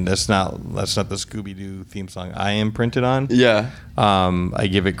 and that's not the Scooby-Doo theme song I imprinted on. Yeah. I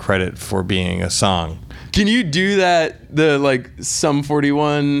give it credit for being a song. Can you do that? The like Sum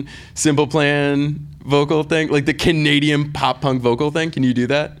 41 Simple Plan vocal thing, like the Canadian pop punk vocal thing. Can you do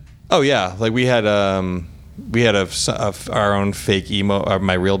that? Oh yeah, like we had our own fake emo.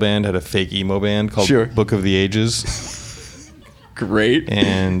 My real band had a fake emo band called Book of the Ages. Great.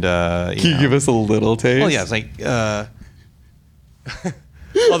 And can you give us a little taste? Well, yeah, it's like.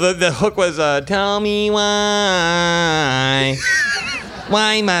 Well, the hook was "Tell me why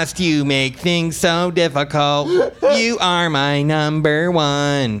must you make things so difficult? You are my number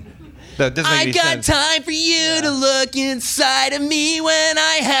one." That doesn't make any sense. Time for you to look inside of me when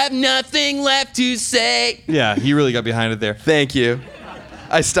I have nothing left to say. Yeah, he really got behind it there. Thank you.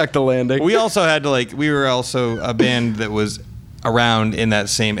 I stuck the landing. We also had to we were also a band that was around in that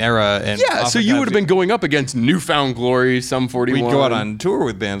same era, and yeah, so you would have been going up against Newfound Glory, Sum 41. We'd go out on tour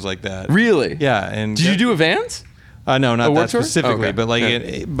with bands like that. Really? Yeah, and did you do a Vans? No, not that tour? specifically,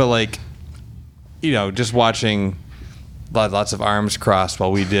 Okay. but just watching lots of arms crossed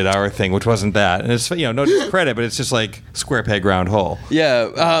while we did our thing, which wasn't that, and it's no discredit, but it's just like square peg round hole.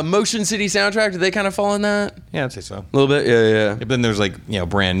 Yeah, Motion City Soundtrack. Did they kind of fall in that? Yeah, I'd say so. A little bit. Yeah. But then there's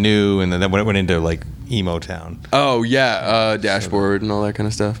Brand New, and then it went into like emo town. Oh yeah, Dashboard and all that kind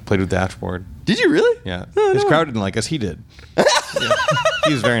of stuff. Played with Dashboard. Did you really? Yeah. Oh, His no. crowd didn't like us. He did. Yeah.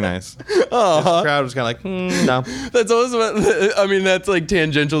 He was very nice. Uh-huh. His crowd was kind of like, no. That's also, I mean, that's like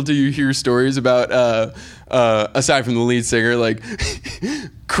tangential to you hear stories about, aside from the lead singer, like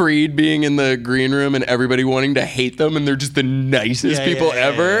Creed being in the green room and everybody wanting to hate them, and they're just the nicest people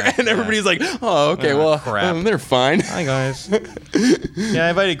ever. And everybody's like, oh, okay, crap. They're fine. Hi, guys. Yeah, I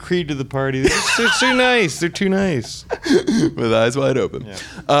invited Creed to the party. They're too nice. They're too nice. With eyes wide open.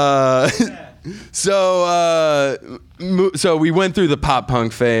 Yeah. So we went through the pop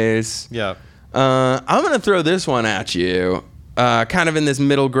punk phase. Yeah. I'm going to throw this one at you, kind of in this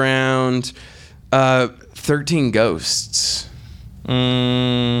middle ground. 13 Ghosts.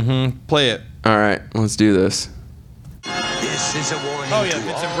 Mm-hmm. Play it. All right, let's do this. This is a warning. Oh, yeah,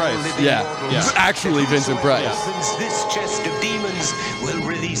 Vincent Price. Yeah. Actually Vincent Price. Opens this chest of demons will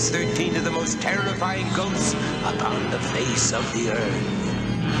release 13 of the most terrifying ghosts upon the face of the earth.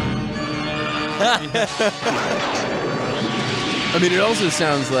 I mean, it also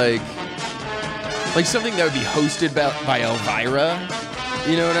sounds like something that would be hosted by Elvira.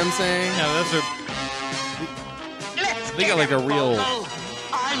 You know what I'm saying? Yeah, they got like a real.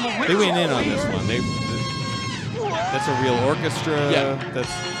 They went in on this one. That's a real orchestra. Yeah. That's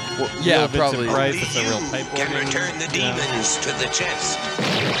yeah, real Vincent probably. Price. That's a real pipe Can organ. return the demons to the chest.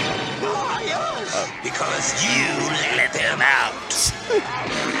 Because you let them out.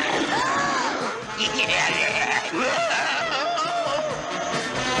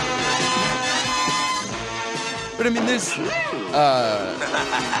 But I mean, this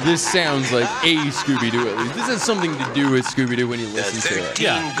sounds like a Scooby-Doo at least. This has something to do with Scooby-Doo when you listen to it.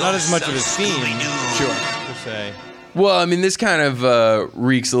 Yeah, not as much of a theme. Sure. Per se. Well, I mean, this kind of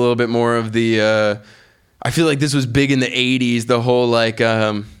reeks a little bit more of the. I feel like this was big in the '80s. The whole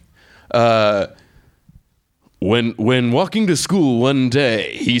when walking to school one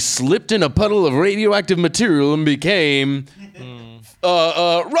day, he slipped in a puddle of radioactive material and became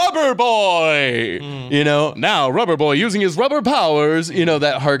Rubber Boy. You know, now Rubber Boy using his rubber powers. You know,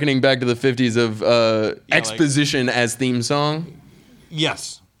 that harkening back to the '50s of exposition as theme song.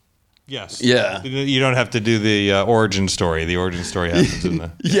 Yes. Yeah. You don't have to do the origin story. The origin story happens in the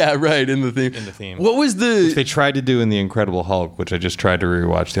Yeah, right, in the theme. What was which they tried to do in The Incredible Hulk, which I just tried to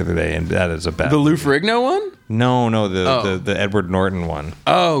rewatch the other day, and that is a bad. The Lou Ferrigno one? No, the Edward Norton one.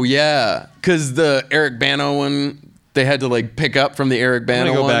 Oh yeah, because the Eric Bana one, they had to pick up from the Eric Bana one.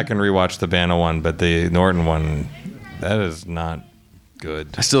 I'm gonna go back and rewatch the Bana one, but the Norton one, that is not good.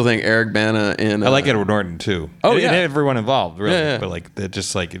 I still think Eric Bana and I like Edward Norton too. Oh, and yeah. everyone involved, really. Yeah. But that just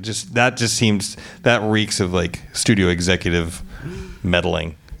seems that reeks of studio executive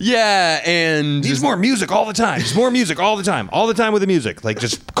meddling. Yeah, and Needs more music all the time. Just more music all the time. All the time with the music. Like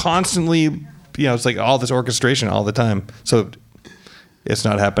just constantly, it's like all this orchestration all the time. So it's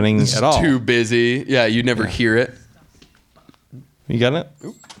not happening at all. too busy. Yeah, you never hear it. You got it?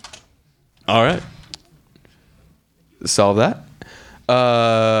 All right. Solve that.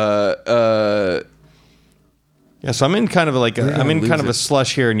 Yeah, so I'm in kind of like a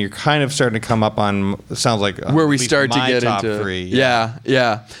slush here, and you're kind of starting to come up on. It sounds like where we at least start to my get top into 3. Yeah.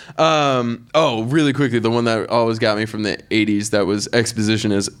 Really quickly, the one that always got me from the 80s that was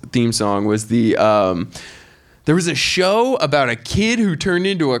exposition as theme song was the there was a show about a kid who turned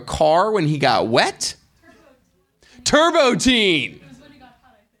into a car when he got wet. Turbo Teen.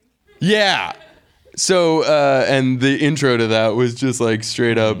 Yeah. So, and the intro to that was just like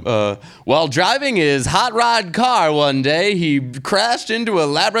straight up, while driving his hot rod car one day, he crashed into a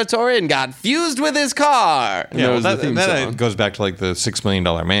laboratory and got fused with his car. And Yeah, that goes back to like the $6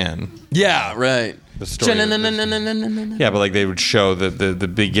 Million Man. Yeah, right. The story. Yeah, but like they would show the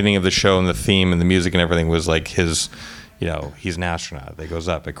beginning of the show and the theme and the music and everything was like his, he's an astronaut. They goes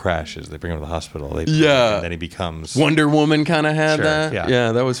up, it crashes, they bring him to the hospital. And then he becomes Wonder Woman kind of had Sure, that.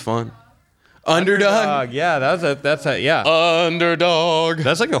 yeah. That was fun. Underdog. Yeah, that's yeah. Underdog.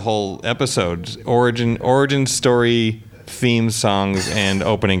 That's like a whole episode. Origin story, theme songs, and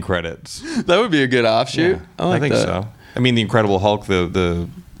opening credits. That would be a good offshoot. Yeah, I think that. so. I mean, the Incredible Hulk, the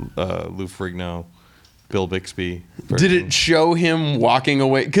Lou Ferrigno, Bill Bixby version. Did it show him walking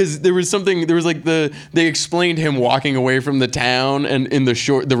away? Because they explained him walking away from the town and in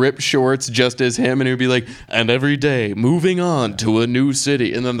the ripped shorts just as him, and it would be like, and every day moving on to a new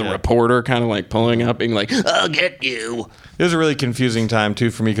city, and then the reporter kind of like pulling up, being like, "I'll get you." It was a really confusing time too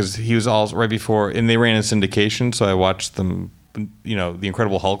for me because he was all right before, and they ran in syndication, so I watched them. The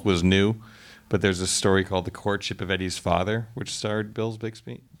Incredible Hulk was new, but there's this story called The Courtship of Eddie's Father, which starred Bill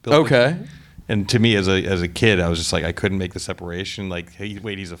Bixby. Okay. And to me, as a kid, I was just like, I couldn't make the separation. Like, hey,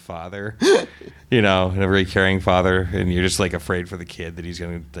 wait, he's a father, and a very caring father, and you're just like afraid for the kid that he's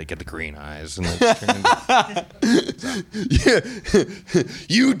gonna like get the green eyes and like. Yeah.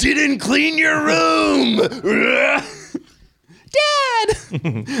 You didn't clean your room, Dad.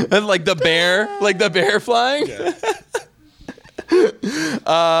 And like the bear flying. Yeah.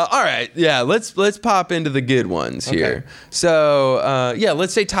 All right, yeah. Let's pop into the good ones here. So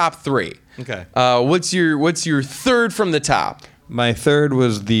let's say top 3. Okay. What's your third from the top? My third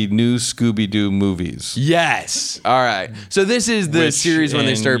was the new Scooby-Doo movies. Yes. All right. So this is the series when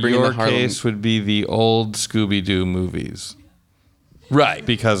they started bringing the Harlem. Your case would be the old Scooby-Doo movies. Right.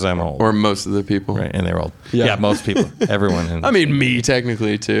 Because I'm old. Or most of the people. Right, and they're old. Yeah. Yeah, most people. Everyone. I mean, me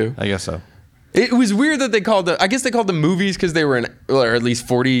technically too. I guess so. It was weird that they called the movies because they were or at least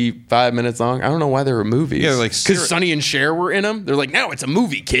 45 minutes long. I don't know why they were movies. Yeah, like because Sonny and Cher were in them. They're like, no, it's a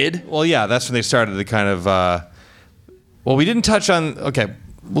movie, kid. Well, yeah, that's when they started the kind of. Well, we didn't touch on. Okay,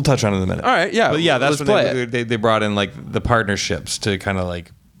 we'll touch on it in a minute. All right, yeah. But yeah, that's when they brought in like the partnerships to kind of like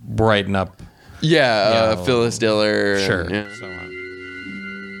brighten up. Yeah, Phyllis Diller. Sure. And, yeah. So on.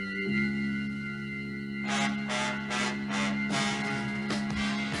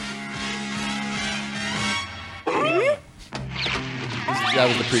 That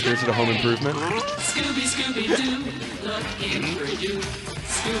was the precursor to Home Improvement. Scooby, Scooby-Doo, looking for you.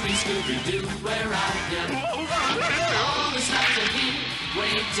 Scooby, Scooby-Doo, where are you? All the stars are here,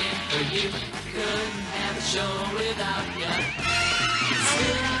 waiting for you. Couldn't have a show without you.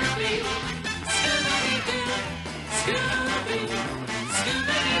 Scooby, Scooby-Doo, Scooby,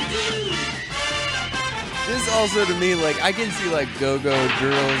 Scooby-Doo. This also to me, like, I can see like go-go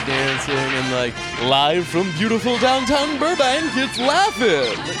girls dancing and like live from beautiful downtown Burbank, it's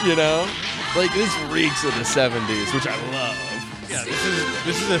laughing, Like this reeks of the 70s, which I love. Yeah,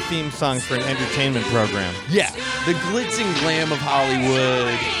 this is a theme song for an entertainment program. Yeah, the glitz and glam of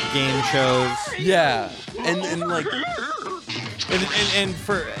Hollywood. Game shows. Yeah, and like,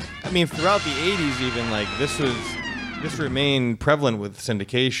 and throughout the 80s even, like, this remained prevalent with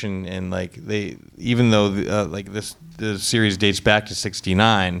syndication, and like even though the series dates back to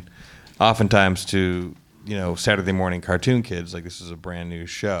 '69, oftentimes to Saturday morning cartoon kids, like this is a brand new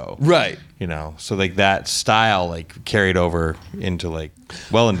show, right? So like that style like carried over into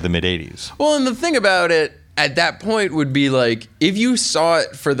well into the mid '80s. Well, and the thing about it at that point would be like if you saw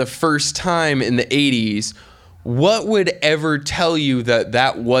it for the first time in the '80s. What would ever tell you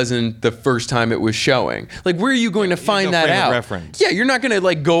that wasn't the first time it was showing? Like, where are you going to find that out? Reference. Yeah, you're not going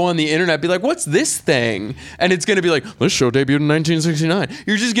to go on the internet and be like, what's this thing? And it's going to be like, this show debuted in 1969.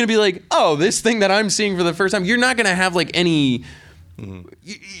 You're just going to be like, oh, this thing that I'm seeing for the first time. You're not going to have any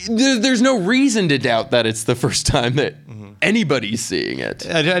there's no reason to doubt that it's the first time that anybody's seeing it.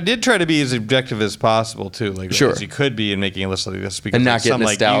 I did try to be as objective as possible too, like Sure. as you could be in making a list like this, because And not like, get some,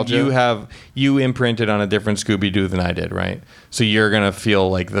 nostalgia. Like you imprinted on a different Scooby-Doo than I did, right? So you're gonna feel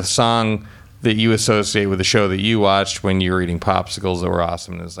like the song that you associate with the show that you watched when you were eating popsicles that were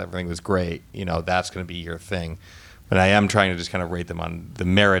awesome and everything was great. You know, that's gonna be your thing. But I am trying to just kind of rate them on the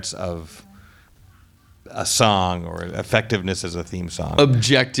merits of a song or effectiveness as a theme song.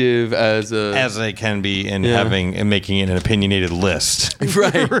 Objective as They can be in having and making it an opinionated list.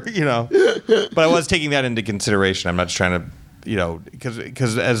 Right. You know. But I was taking that into consideration. I'm not just trying to, you know,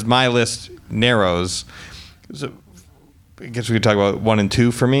 because as my list narrows, so I guess we could talk about 1 and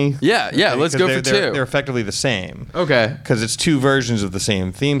 2 for me. Yeah, let's go for 2. They're effectively the same. Okay. Because it's 2 versions of the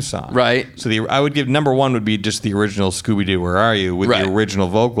same theme song. Right. So I would give number 1 would be just the original Scooby-Doo Where Are You with Right. the original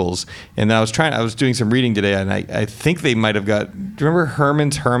vocals. And then I was doing some reading today, and I think they might have got, do you remember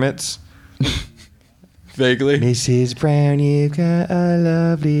Herman's Hermits? Vaguely. Mrs. Brown, you've got a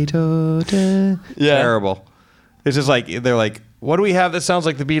lovely daughter. Yeah. Terrible. It's just like, they're like, what do we have that sounds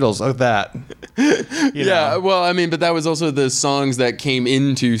like the Beatles? Oh, that. You Yeah, know? well, I mean, but that was also the songs that came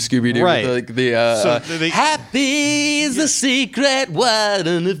into Scooby-Doo. Right. Like So they- happy is the secret word,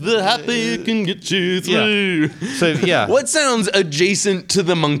 and if the happy can get you through. So, yeah. What sounds adjacent to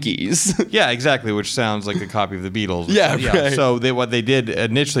the Monkees? Yeah, exactly, which sounds like a copy of the Beatles. Yeah, right. So what they did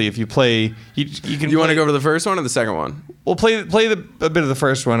initially, if you play, you can. You want to go for the first one or the second one? Well, play a bit of the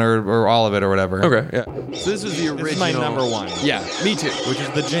first one or all of it or whatever. Okay, yeah. So this was the original. This is my number 1. Yeah, me too. Which is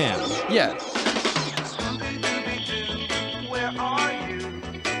the jam. Yeah.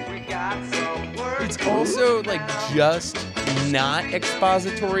 It's also like just not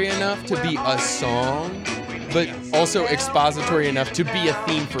expository enough to be a song, but also expository enough to be a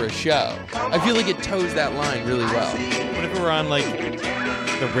theme for a show. I feel like it toes that line really well. But if it were on like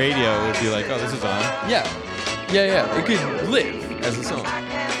the radio, it would be like, oh, this is on. Yeah. It could live as a song.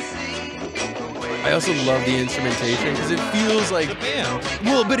 I also love the instrumentation because it feels like band.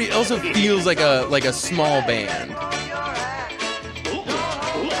 Well, but it also feels like a small band.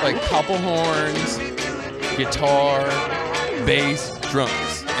 Like couple horns, guitar, bass,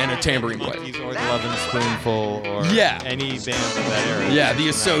 drums, and a tambourine player. Monkeys or the Lovin' Spoonful or Yeah. any band from that era. Yeah, the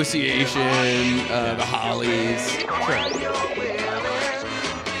Association, the Hollies.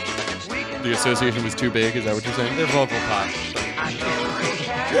 The Association was too big, is that what you're saying? They're vocal pop.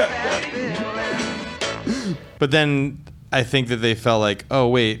 But then I think that they felt like, oh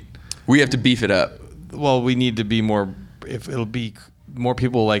wait, We have to beef it up. well, we need to be more. If it'll be more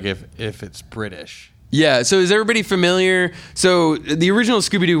people like if it's British. Yeah, so is everybody familiar? So the original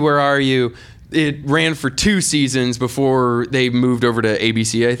Scooby-Doo Where Are You? It ran for 2 seasons before they moved over to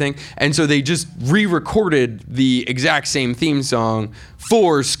ABC, I think. And so they just re-recorded the exact same theme song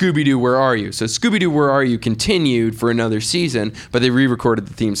for Scooby-Doo Where Are You? So Scooby-Doo Where Are You continued for another season, but they re-recorded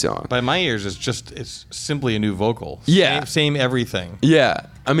the theme song. By my ears, it's simply a new vocal. Yeah. Same everything. Yeah,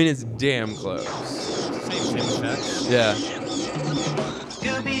 I mean, it's damn close. Same effects. Yeah,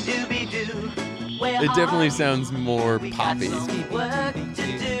 Scooby-Dooby-Doo, where it definitely are sounds more you? poppy. Some work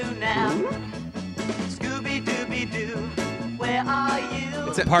to do now. Scooby-Dooby-Doo, where are you?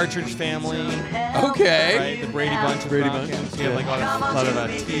 It's a Partridge Family. Okay. Right, the Brady Bunch. Brady Bunch. Bunch, We had like a lot of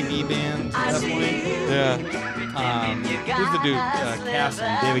TV bands at that point. Yeah. Who's the dude?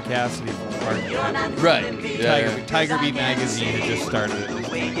 Cassidy, David Cassidy from Partridge Family. Right. Yeah. Tiger Beat magazine had just started it.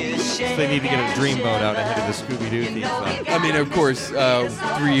 So they need to get a dreamboat out ahead of the Scooby-Doo theme song. I mean, of course,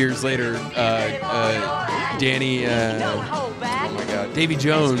 3 years later, Danny, oh my God, Davy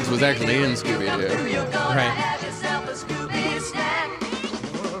Jones was actually in Scooby-Doo. Right.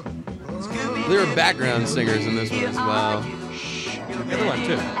 There were background singers in this one as well. The other one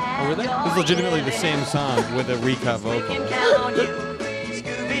too. Oh, were they? It was legitimately the same song with a recut vocal.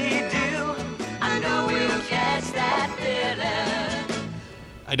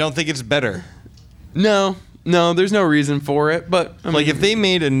 I don't think it's better. No, there's no reason for it, but I mean, Like if they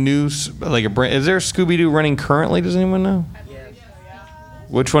made a new, like a brand, is there a Scooby-Doo running currently? Does anyone know?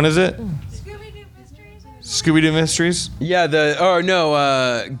 Which one is it? Scooby-Doo Mysteries? yeah,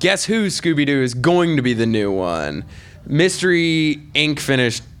 Guess Who Scooby-Doo is going to be the new one. Mystery Inc.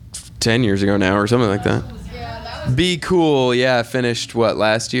 finished 10 years ago now or something like that. Be Cool, yeah, finished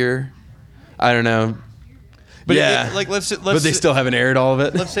last year? I don't know. But yeah, let's but they still haven't aired all of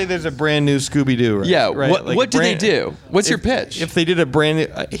it. let's say there's a brand new Scooby-Doo. Right? Yeah, Right? what Like do they do? What's your pitch? If they did a brand new,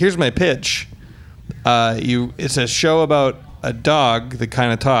 here's my pitch. It's a show about a dog that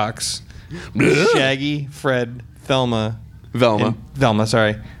kind of talks. Shaggy, Fred, Velma, Velma.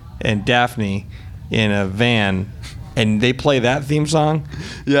 and Daphne in a van, and they play that theme song.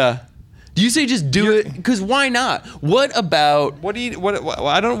 Yeah. Do you say just do it? Because why not? What about?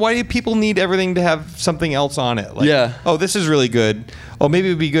 I don't. Why do people need everything to have something else on it? Like, Yeah. Oh, this is really good. Oh, maybe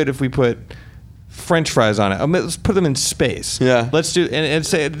it'd be good if we put French fries on it. Let's put them in space. Yeah. Let's do and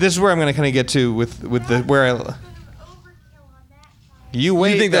say this is where I'm going to kind of get to with the where I. You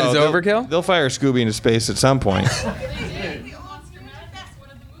wait. You think that is overkill? They'll fire Scooby into space at some point.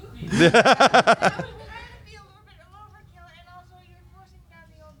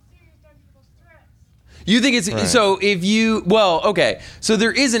 You think it's so if you okay, so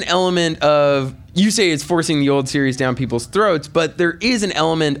there is an element of, you say it's forcing the old series down people's throats, but there is an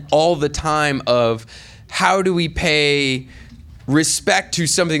element all the time of how do we pay respect to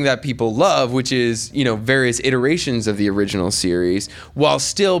something that people love, which is, you know, various iterations of the original series, while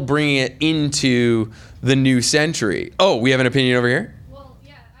still bringing it into the new century. Oh, we have an opinion over here? Well,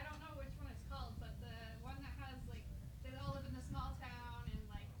 yeah, I don't know which one it's called, but the one that has, like, they all live in the small town and,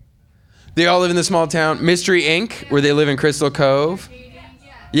 like... They all live in the small town. Mystery Inc., where they live in Crystal Cove.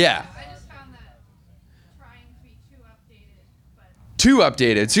 Yeah. I just found that trying to be too updated, but... Too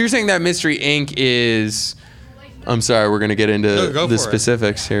updated. So you're saying that Mystery Inc. is... I'm sorry, we're going to get into Go the for it.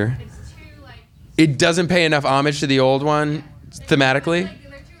 specifics here. It's too, like... It doesn't pay enough homage to the old one thematically? Like,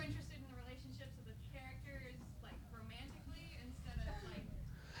 they're too interested in the relationships of the characters, like, romantically, instead of, like...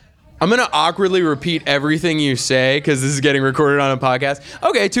 I'm going to awkwardly repeat everything you say because this is getting recorded on a podcast.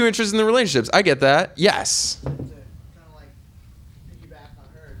 Okay, too interested in the relationships. I get that. Yes. Kind of like piggyback on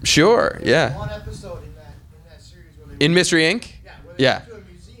her. Sure, yeah. One episode in that series where they In Mystery Inc.? where Yeah. went to a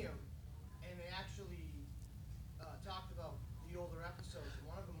museum and they actually talked about the older episodes. And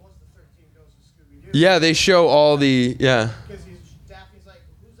one of them was the 13 Ghosts of Scooby-Doo. Yeah, they show all the, yeah. Because Daphne's like,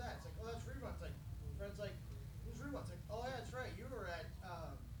 who's that? It's like, oh, that's reruns. Like, Fred's like, who's reruns? Like, oh yeah, that's right. You were at,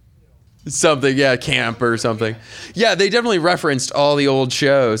 Something, yeah, camp or something. Yeah, they definitely referenced all the old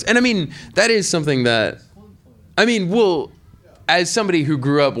shows. And I mean, that is something that, I mean, well, as somebody who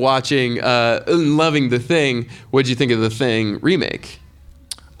grew up watching, loving The Thing, what'd you think of The Thing remake?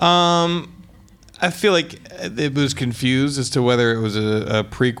 I feel like it was confused as to whether it was a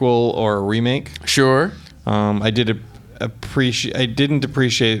prequel or a remake. Sure. I didn't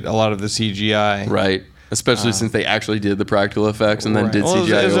appreciate a lot of the CGI. Right. Especially since they actually did the practical effects and then Right. did Well,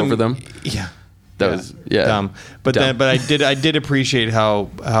 CGI it was over them. Yeah. That was, yeah. Dumb. But Dumb. I did appreciate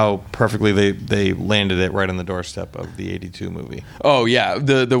how perfectly they landed it right on the doorstep of the '82 movie. Oh, yeah.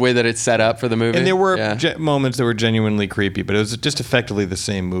 The way that it's set up for the movie. And there were Yeah. moments that were genuinely creepy, but it was just effectively the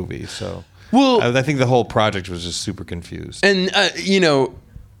same movie. So, Well- I think the whole project was just super confused. And you know,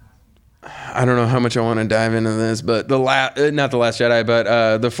 I don't know how much I want to dive into this, but not The Last Jedi,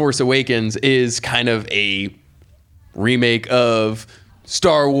 but The Force Awakens is kind of a remake of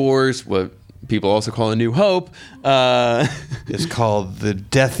Star Wars, what people also call A New Hope. It's called the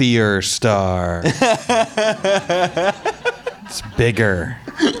Deathier Star. It's bigger.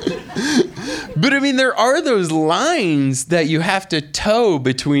 But I mean, there are those lines that you have to toe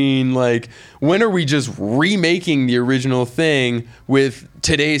between, like, when are we just remaking the original thing with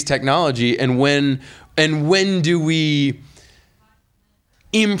today's technology, and when do we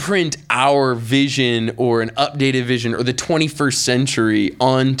imprint our vision or an updated vision or the 21st century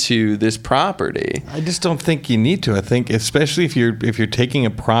onto this property? I just don't think you need to. I think, especially if you're taking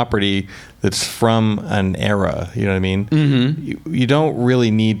a property that's from an era, you know what I mean? Mm-hmm. You don't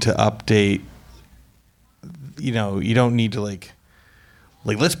really need to update. You know, you don't need to like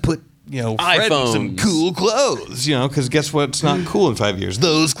let's put Fred in some iPhones. cool clothes. You know, because guess what? It's not cool in 5 years.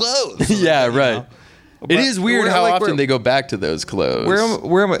 Those clothes. Yeah, right. know? It is weird where- how like, often where- they go back to those clothes.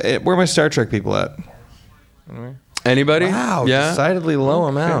 Where are my Star Trek people at? Anybody? Wow, Yeah. decidedly low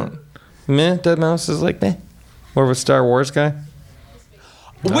amount. Meh. Dead Mouse is like meh. More of a Star Wars guy.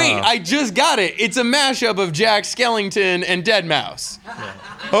 Wait, I just got it. It's a mashup of Jack Skellington and Dead Mouse.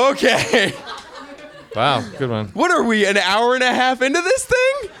 Okay. Wow, good one. What are we, an hour and a half into this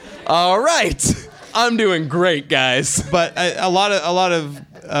thing? All right. I'm doing great, guys. But a lot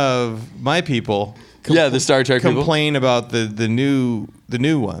of my people, Yeah, the Star Trek people. complain about the new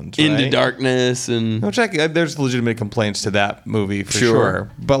ones. Into right? Darkness and... Which there's legitimate complaints to that movie for Sure.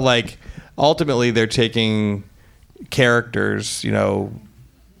 sure. But like ultimately, they're taking characters,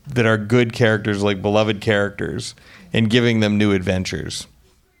 that are good characters, like beloved characters, and giving them new adventures.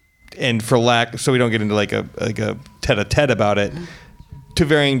 And so we don't get into like a tete-a-tete about it, to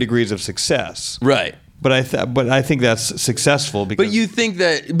varying degrees of success. Right. But I think that's successful because. But you think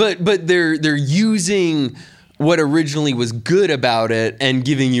that... But they're using what originally was good about it and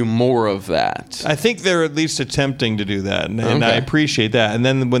giving you more of that. I think they're at least attempting to do that, and I Okay. appreciate that. And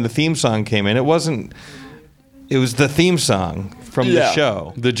then when the theme song came in, it wasn't It was the theme song from the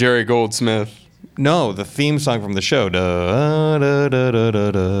show. The Jerry Goldsmith. No, the theme song from the show. Da, da, da, da,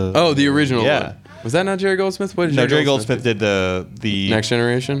 da, da. Oh, the original Yeah. one. Was that not Jerry Goldsmith? What did No, Jerry Goldsmith did the Next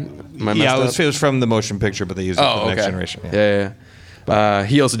Generation? Am I Yeah, messed it up? was from the motion picture, but they used it for the Next Generation. Yeah.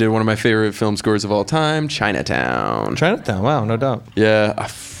 He also did one of my favorite film scores of all time, Chinatown. Chinatown, wow, no doubt. Yeah,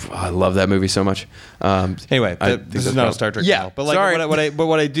 I love that movie so much. Anyway, this is not a Star Trek channel. But like, sorry.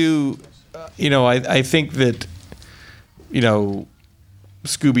 what I do, I think that,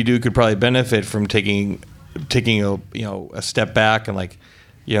 Scooby-Doo could probably benefit from taking a step back and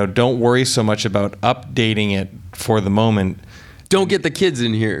don't worry so much about updating it for the moment. Don't get the kids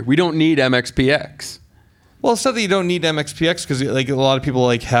in here. We don't need MXPX. Well, it's not that you don't need MXPX because a lot of people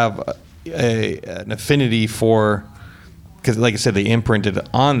have an affinity for, because like I said, they imprinted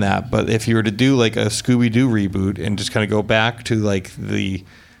on that. But if you were to do a Scooby-Doo reboot and just kind of go back to the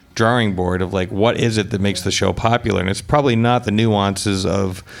drawing board of what is it that makes the show popular, and it's probably not the nuances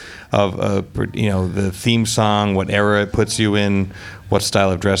of the theme song, what era it puts you in, what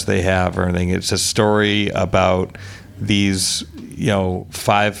style of dress they have, or anything. It's a story about these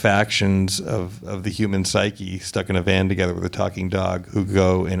 5 factions of the human psyche stuck in a van together with a talking dog who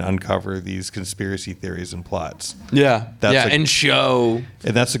go and uncover these conspiracy theories and plots. Yeah, That's and show.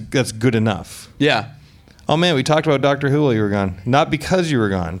 And that's good enough. Yeah. Oh man, we talked about Doctor Who while you were gone. Not because you were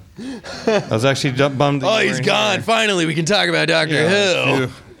gone. I was actually bummed. That He's gone. Here. Finally, we can talk about Doctor Who.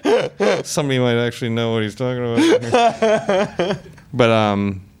 Somebody might actually know what he's talking about. But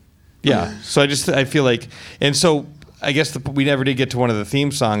yeah. So I feel like, and so I guess we never did get to one of the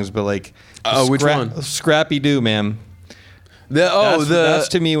theme songs, but which one? Scrappy Doo, man. That's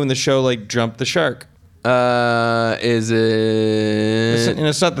to me when the show jumped the shark. Is it? And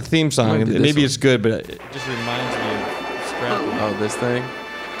it's not the theme song. Maybe it's good, but it just reminds me of Scrappy. Oh, this thing.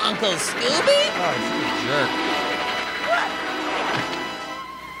 Uncle Scooby? Oh, he's a jerk.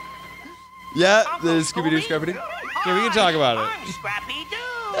 Yeah, the Scooby-Doo Scrappy-Doo. Yeah, we can talk about it. I'm Scrappy-Doo.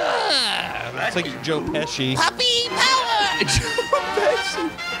 It's like Joe Pesci. Puppy power. Joe Pesci.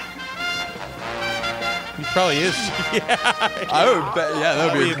 He probably is. I would bet. Yeah,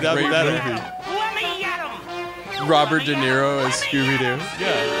 that would be a great better. movie. Let me get him. Robert De Niro as Scooby-Doo.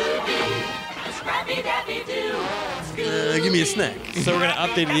 Yeah. Give me a snack. So we're gonna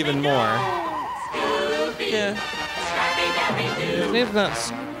update it even more. Yeah. His name's not.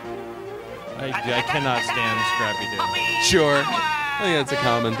 I cannot stand Scrappy-Doo. Sure. I think that's a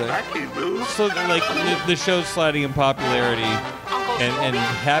common thing. So the show's sliding in popularity, and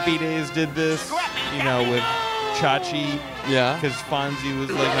Happy Days did this, with Chachi. Yeah. Because Fonzie was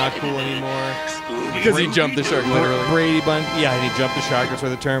not cool anymore. Because he jumped the shark, literally. Brady Bunch. Yeah, and he jumped the shark. That's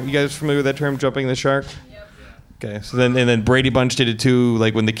where the term. You guys familiar with that term, jumping the shark? Okay, so then Brady Bunch did it too.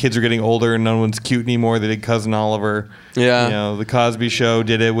 When the kids are getting older and no one's cute anymore, they did Cousin Oliver. Yeah. The Cosby Show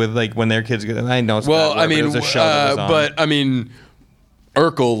did it with when their kids get. I know. It's bad word, but it was a show that was on.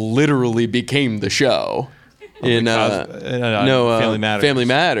 Urkel literally became the show. In Family Matters. Family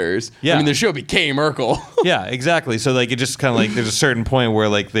Matters. Yeah. The show became Urkel. Yeah, exactly. So it just kind of there's a certain point where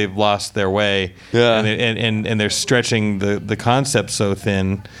they've lost their way. Yeah. And they're stretching the concept so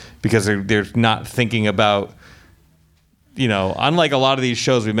thin because they're not thinking about. Unlike a lot of these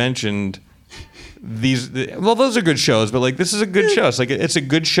shows we mentioned, those are good shows, but this is a good show. It's a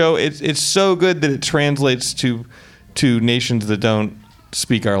good show. It's so good that it translates to nations that don't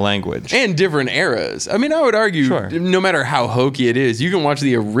speak our language. And different eras. I would argue, no matter how hokey it is, you can watch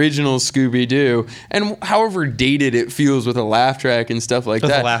the original Scooby-Doo, and however dated it feels with a laugh track and stuff like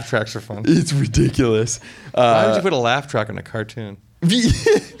that. The laugh tracks are fun. It's ridiculous. Why would you put a laugh track in a cartoon?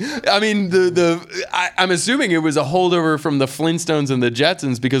 I'm assuming it was a holdover from the Flintstones and the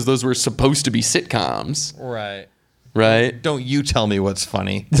Jetsons because those were supposed to be sitcoms. Right. Right? Don't you tell me what's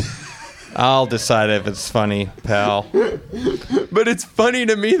funny. I'll decide if it's funny, pal. But it's funny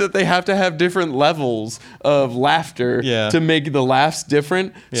to me that they have to have different levels of laughter to make the laughs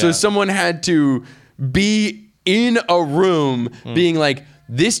different. Yeah. So someone had to be in a room being like,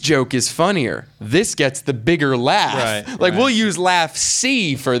 this joke is funnier. This gets the bigger laugh. Right. We'll use laugh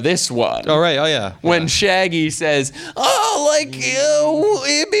C for this one. Oh, right. Oh, yeah. When Shaggy says, it'd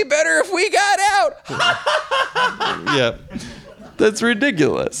be better if we got out. Yep. That's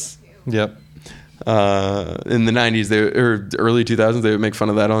ridiculous. Yep. In the 90s, or early 2000s, they would make fun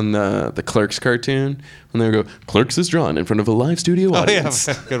of that on the Clerks cartoon. When they would go, Clerks is drawn in front of a live studio audience.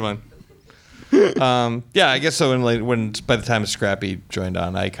 Oh, yeah. Good one. Yeah, I guess so. When by the time Scrappy joined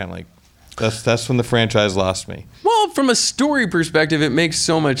on, I kind of that's when the franchise lost me. Well, from a story perspective, it makes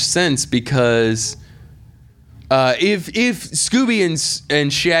so much sense because If Scooby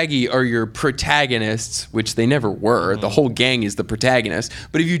and Shaggy are your protagonists, which they never were, the whole gang is the protagonist.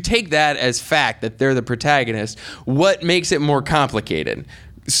 But if you take that as fact that they're the protagonist, what makes it more complicated?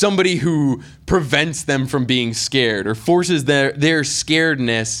 Somebody who prevents them from being scared or forces their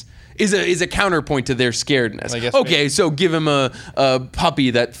scaredness is a counterpoint to their scaredness. I guess okay, so give him a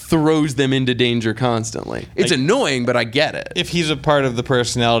puppy that throws them into danger constantly. It's annoying, but I get it. If he's a part of the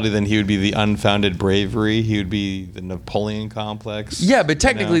personality, then he would be the unfounded bravery. He would be the Napoleon complex. Yeah, but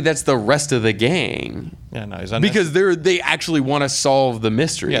technically that's the rest of the gang. Yeah, no, he's because they actually want to solve the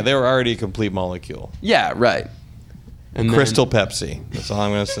mystery. Yeah, they were already a complete molecule. Yeah, right. And Crystal Pepsi. That's all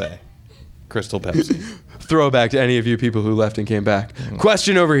I'm going to say. Crystal Pepsi. Throwback to any of you people who left and came back.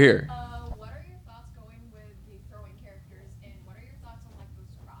 Question over here. What are your thoughts going with the throwing characters, and what are your thoughts on like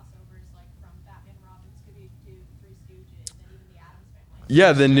those crossovers, like from Batman, Robin, Scooby-Doo, Three Stooges, and even the Addams Family?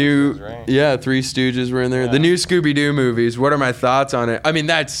 Yeah, the new Three Stooges were in there. The new Scooby-Doo movies. What are my thoughts on it? I mean,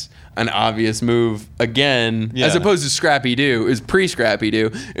 that's an obvious move again, as opposed to Scrappy-Doo. It was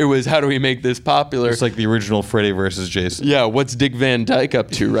pre-Scrappy-Doo. It was, how do we make this popular? It's like the original Freddy versus Jason. Yeah, what's Dick Van Dyke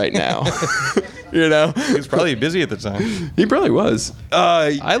up to right now? You know, he was probably busy at the time. He probably was.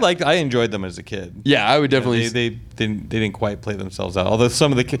 I enjoid them as a kid. Yeah, I would definitely. They didn't quite play themselves out. Although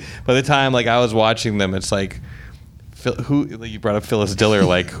some of by the time like I was watching them, it's like, who, like you brought up Phyllis Diller,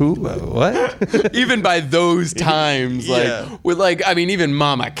 like who, what? Even by those times, with like, I mean, even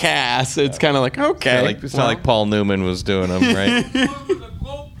Mama Cass, it's kind of like, okay, it's not like Paul Newman was doing them, right?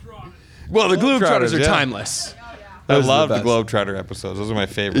 Well, the Globetrotters are timeless. I love the Globetrotter episodes. Those are my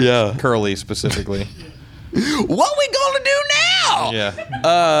favorites. Yeah. Curly specifically. What we gonna do now? Yeah.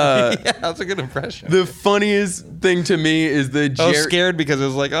 Yeah, that's a good impression. The funniest thing to me is the I was scared because it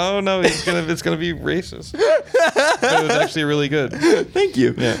was like, oh no, it's gonna be racist. But it was actually really good. Thank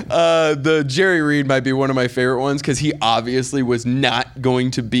you. Yeah. The Jerry Reed might be one of my favorite ones because he obviously was not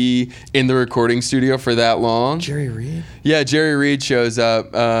going to be in the recording studio for that long. Jerry Reed? Yeah, Jerry Reed shows up,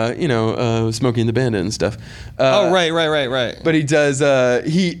 Smokey and the Bandit and stuff. Right. But he does.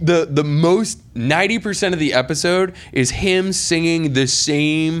 The most 90% of the episode is him singing the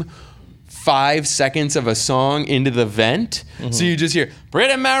same 5 seconds of a song into the vent. Mm-hmm. So you just hear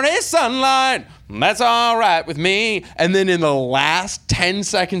 "Pretty Mary Sunlight, that's all right with me," and then in the last 10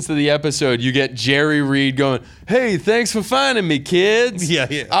 seconds of the episode, you get Jerry Reed going, "Hey, thanks for finding me, kids. Yeah.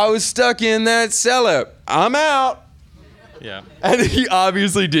 I was stuck in that cellar. I'm out." Yeah. And he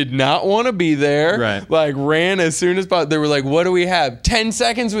obviously did not want to be there. Right. Like, ran as soon as possible. They were like, what do we have? 10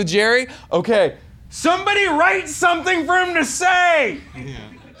 seconds with Jerry? Okay. Somebody write something for him to say. Yeah.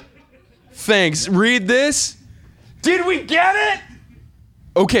 Thanks. Read this. Did we get it?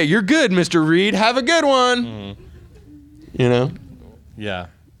 Okay, you're good, Mr. Reed. Have a good one. Mm-hmm. You know? Yeah.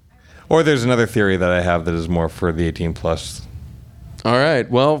 Or there's another theory that I have that is more for the 18 plus. All right.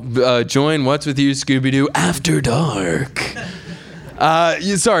 Well, join What's With You, Scooby-Doo After Dark.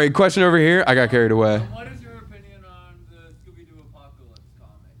 Sorry, question over here. I got carried away. What is your opinion on the Scooby-Doo Apocalypse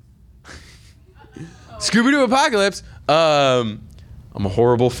comics? Scooby-Doo Apocalypse. I'm a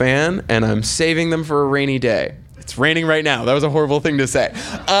horrible fan, and I'm saving them for a rainy day. It's raining right now. That was a horrible thing to say.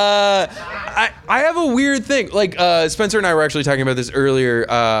 I have a weird thing. Like, Spencer and I were actually talking about this earlier.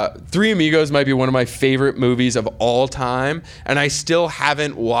 Three Amigos might be one of my favorite movies of all time, and I still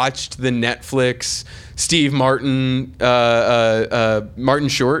haven't watched the Netflix Steve Martin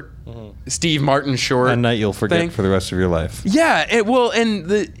Short. Mm-hmm. Steve Martin Short. A night you'll forget thing. For the rest of your life. Yeah,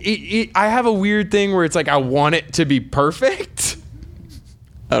 I have a weird thing where it's like I want it to be perfect.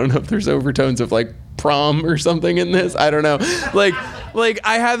 I don't know if there's overtones of like prom or something in this. I don't know. Like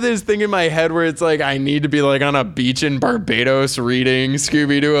I have this thing in my head where it's like I need to be like on a beach in Barbados reading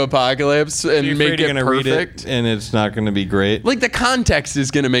Scooby-Doo Apocalypse and make it perfect. Read it and it's not going to be great. Like the context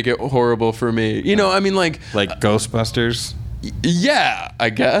is going to make it horrible for me. You know, I mean like Ghostbusters? Yeah,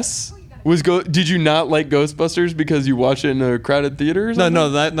 I guess. Did you not like Ghostbusters because you watched it in a crowded theater or something? No,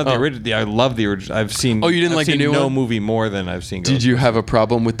 not the original. Yeah, I love the original. I've seen. Oh, you didn't like the new one? No movie more than I've seen. Did you have a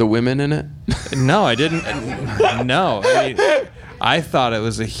problem with the women in it? No, I didn't. No, I thought it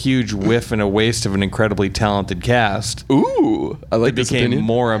was a huge whiff and a waste of an incredibly talented cast. Ooh, I like this opinion.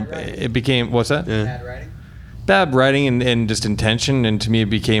 It became what's that? Yeah. Bad writing? Bad writing and just intention, and to me, it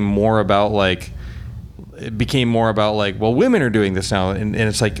became more about like. Well, women are doing this now, and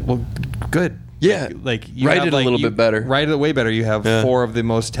it's like, well, good. Yeah, like you write it a little bit better. Write it way better. You have 4 of the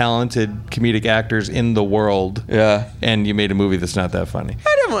most talented comedic actors in the world. Yeah, and you made a movie that's not that funny.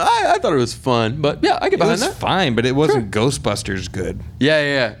 I thought it was fun, but yeah, I get behind that. It was fine, but it wasn't Ghostbusters good.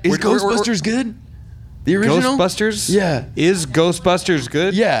 Yeah. Is Ghostbusters good? The original Ghostbusters? Yeah. Is Ghostbusters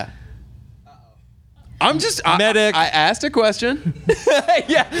good? Yeah. medic. I asked a question.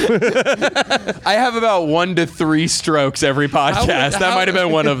 Yeah. I have about 1 to 3 strokes every podcast. That might have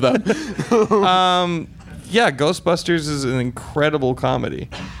been one of them. Yeah, Ghostbusters is an incredible comedy.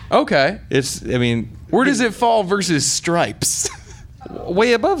 Okay. Where does it fall versus Stripes?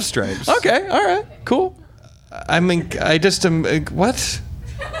 Way above Stripes. Okay. All right. Cool. I just am. What?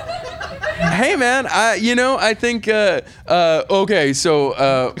 Hey man, I think okay.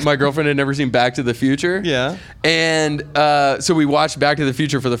 So my girlfriend had never seen Back to the Future. Yeah. And so we watched Back to the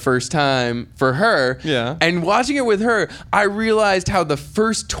Future for the first time for her. Yeah. And watching it with her, I realized how the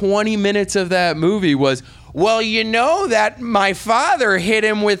first 20 minutes of that movie was, well, you know that my father hit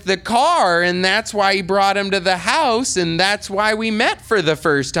him with the car, and that's why he brought him to the house, and that's why we met for the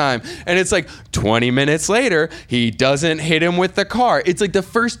first time. And it's like 20 minutes later, he doesn't hit him with the car. It's like the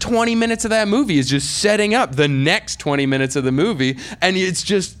first 20 minutes of that movie is just setting up the next 20 minutes of the movie, and it's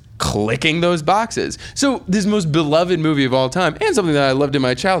just clicking those boxes. So this most beloved movie of all time, and something that I loved in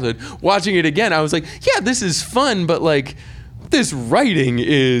my childhood, watching it again, I was like, yeah, this is fun, but like, this writing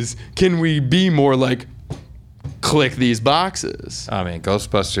is, can we be more like, click these boxes? I mean,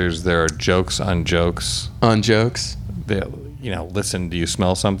 Ghostbusters, there are jokes on jokes. On jokes? Listen, do you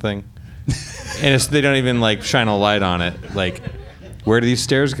smell something? And they don't even like shine a light on it. Like, where do these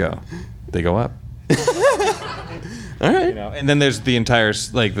stairs go? They go up. All right. And then there's the entire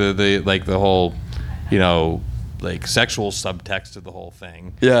the whole, like sexual subtext of the whole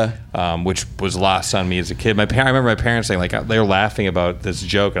thing. Yeah. Which was lost on me as a kid. I remember my parents saying like they were laughing about this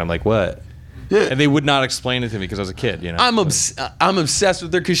joke, and I'm like, what? And they would not explain it to me because I was a kid, I'm obsessed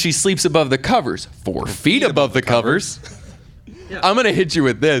with her because she sleeps above the covers, 4 feet above the covers. Yeah. I'm going to hit you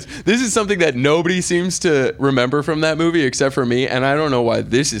with this. This is something that nobody seems to remember from that movie except for me, and I don't know why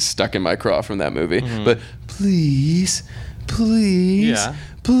this is stuck in my craw from that movie. Mm-hmm. But please, yeah.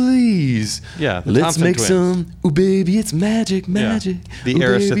 Please. Yeah, the let's Thompson make twins. some. Ooh, baby, it's magic. Yeah. The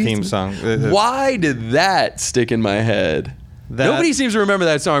Arista theme song. Why did that stick in my head? Nobody seems to remember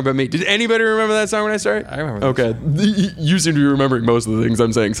that song but me. Did anybody remember that song when I started? I remember. Okay. You seem to be remembering most of the things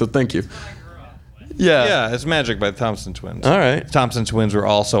I'm saying, so thank you. Yeah. Yeah, it's Magic by the Thompson Twins. All right. Thompson Twins were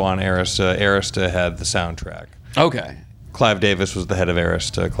also on Arista. Arista had the soundtrack. Okay. Clive Davis was the head of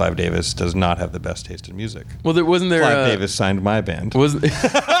Arista. Clive Davis does not have the best taste in music. Well, wasn't there... Clive Davis signed my band.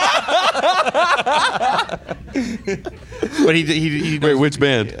 But he Wait, which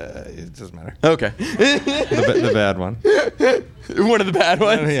band? It doesn't matter. Okay. The bad one. One of the bad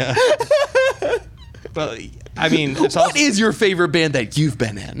ones? Yeah. Well, I mean, it's what is your favorite band that you've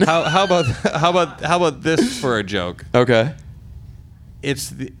been in? How about this for a joke? Okay. It's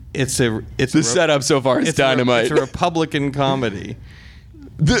the setup so far is dynamite. It's a Republican comedy.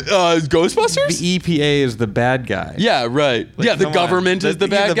 The Ghostbusters? The EPA is the bad guy. Yeah, right. Like, yeah, the government is the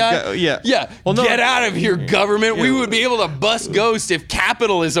bad guy. Yeah. Yeah. Well, no, get out of here, government. Yeah. We would be able to bust ghosts if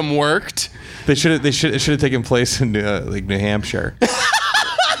capitalism worked. It should have taken place in New Hampshire.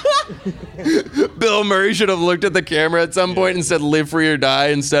 Bill Murray should have looked at the camera at some point and said "Live free or die"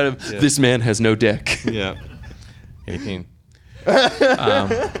 instead of "This man has no dick." Yeah. 18.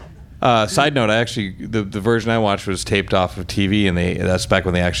 Side note, the version I watched was taped off of TV, and that's back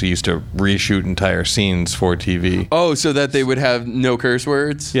when they actually used to reshoot entire scenes for TV. Oh, so that they would have no curse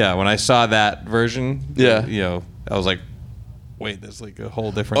words? Yeah, when I saw that version, yeah, I was like, wait, that's like a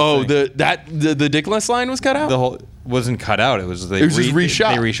whole different thing. The dickless line was cut out? The whole wasn't cut out. It was just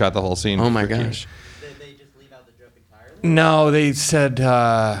reshot. They reshot the whole scene. Oh my gosh. Did they just leave out the joke entirely? No, they said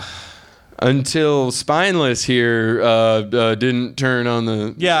until Spineless here didn't turn on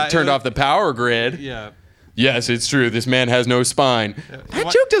the turned off the power grid. Yeah. Yes, it's true. This man has no spine.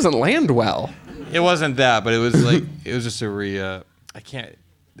 That joke doesn't land well. It wasn't that, but it was like it was just a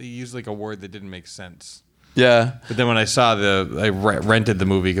they used like a word that didn't make sense. Yeah. But then when I saw I rented the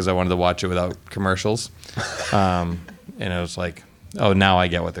movie because I wanted to watch it without commercials, and it was like, oh, now I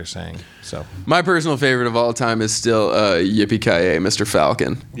get what they're saying. So my personal favorite of all time is still Yippee-Ki-Yay, Mr.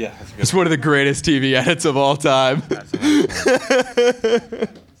 Falcon. Yeah, that's good. It's one of the greatest TV edits of all time.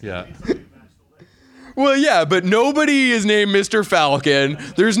 Yeah. Well, yeah, but nobody is named Mr. Falcon.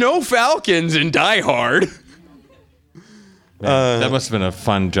 There's no Falcons in Die Hard. Man, that must have been a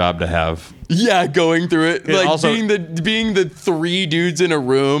fun job to have. Yeah, going through it, like also, being the 3 dudes in a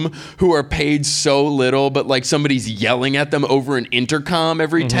room who are paid so little, but like somebody's yelling at them over an intercom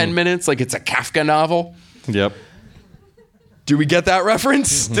every 10 minutes, like it's a Kafka novel. Yep. Do we get that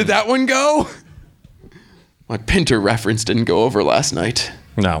reference? Did that one go? My Pinter reference didn't go over last night.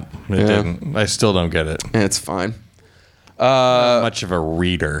 No, it didn't. I still don't get it. It's fine. Not much of a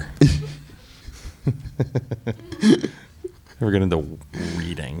reader. We're getting into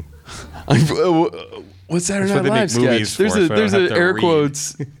reading. What's Saturday That's what Night they Live make movies sketch? for, so I don't There's have a to air read.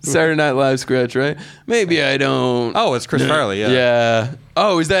 quotes Saturday Night Live sketch, right? Maybe I don't. Oh, it's Chris Farley. Yeah. Yeah.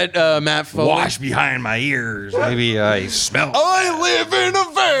 Oh, is that Matt Foley? Wash behind my ears. Maybe I smell. I live in a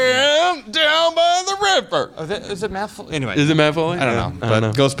van down by the river. Oh, is it Matt Foley? Anyway. Is it Matt Foley? I don't know.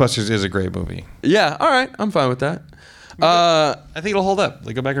 But Ghostbusters is a great movie. Yeah. All right. I'm fine with that. I think it'll hold up.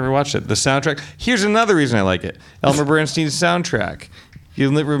 Like, go back and rewatch it. The soundtrack. Here's another reason I like it. Elmer Bernstein's soundtrack. You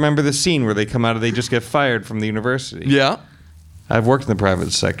remember the scene where they come out and they just get fired from the university. Yeah. I've worked in the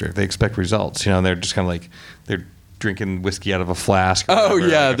private sector. They expect results. You know, they're just kind of like, they're drinking whiskey out of a flask. or Oh, whatever,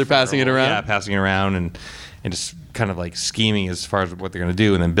 yeah, like a they're passing it around? Yeah, passing it around and just kind of like scheming as far as what they're going to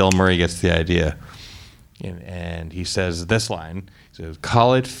do. And then Bill Murray gets the idea. And he says this line. He says,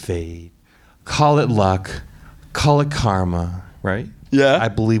 call it fate, call it luck, call it karma, right? Yeah. I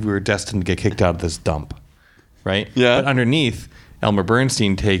believe we were destined to get kicked out of this dump, right? Yeah. But underneath, Elmer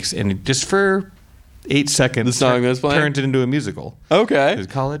Bernstein takes, and just for 8 seconds, The song that's playing? turns it into a musical. Okay.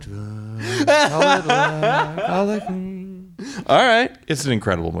 It's call it love, call it love, call it... All right. It's an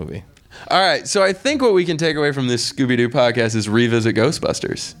incredible movie. All right. So I think what we can take away from this Scooby-Doo podcast is revisit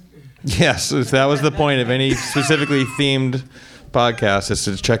Ghostbusters. Yes, if that was the point of any specifically themed podcast, is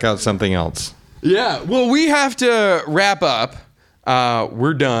to check out something else. Yeah. Well, we have to wrap up.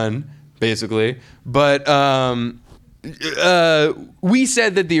 We're done, basically. But we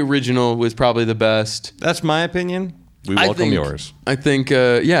said that the original was probably the best. That's my opinion. We I welcome think- yours. I think,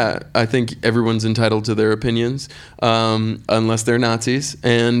 I think everyone's entitled to their opinions, unless they're Nazis,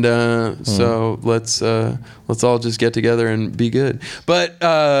 and so let's all just get together and be good. But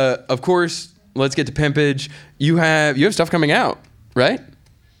of course, let's get to pimpage. You have stuff coming out, right?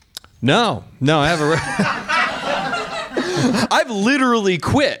 No, I have a... I've literally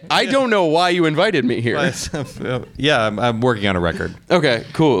quit. I don't know why you invited me here. Yeah, I'm working on a record. Okay,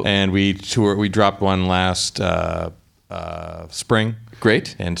 cool. And we dropped one last spring.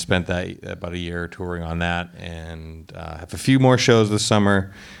 Great. And spent that about a year touring on that, and have a few more shows this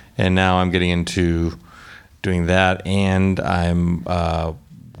summer. And now I'm getting into doing that, and I'm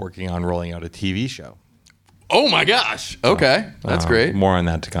working on rolling out a TV show. Oh my gosh. Okay, that's great. More on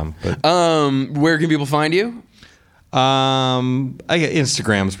that to come. But where can people find you? I get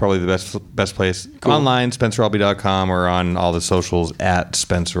Instagram's probably the best place. Cool. Online, SpencerAlbee.com, or on all the socials at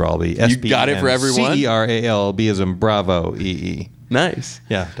Spencer Albee. You got it for everyone? SpencerAlbee as in Bravo EE. Nice.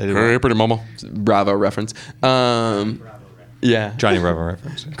 Yeah, they did Hey, pretty mama. Bravo reference. Yeah. Johnny Bravo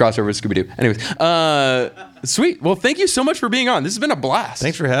reference. Crossover with Scooby-Doo. Anyways, sweet. Well, thank you so much for being on. This has been a blast.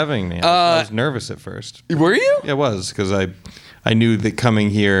 Thanks for having me. I was nervous at first. Were you? It was, because I knew that coming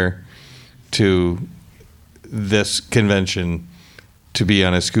here to this convention to be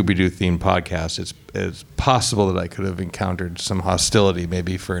on a Scooby-Doo themed podcast, it's possible that I could have encountered some hostility,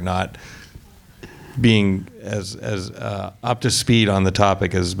 maybe for not being as up to speed on the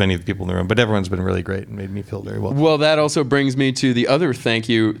topic as many of the people in the room. But everyone's been really great and made me feel very well. Well, that also brings me to the other thank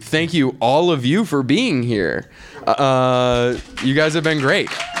you. Thank you, all of you, for being here. You guys have been great.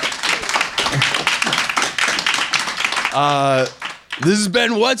 This has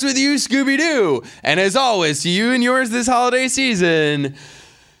been What's With You, Scooby-Doo. And as always, to you and yours this holiday season,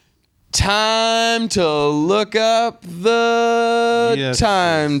 time to look up the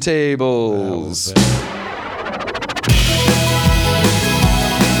timetables.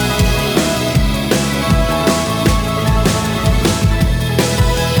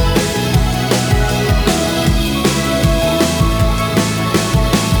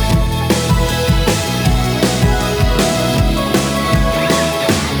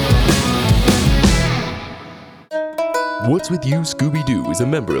 What's With You, Scooby-Doo is a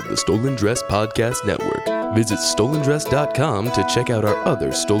member of the Stolen Dress Podcast Network. Visit stolendress.com to check out our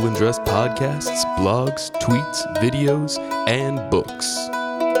other Stolen Dress podcasts, blogs, tweets, videos, and books.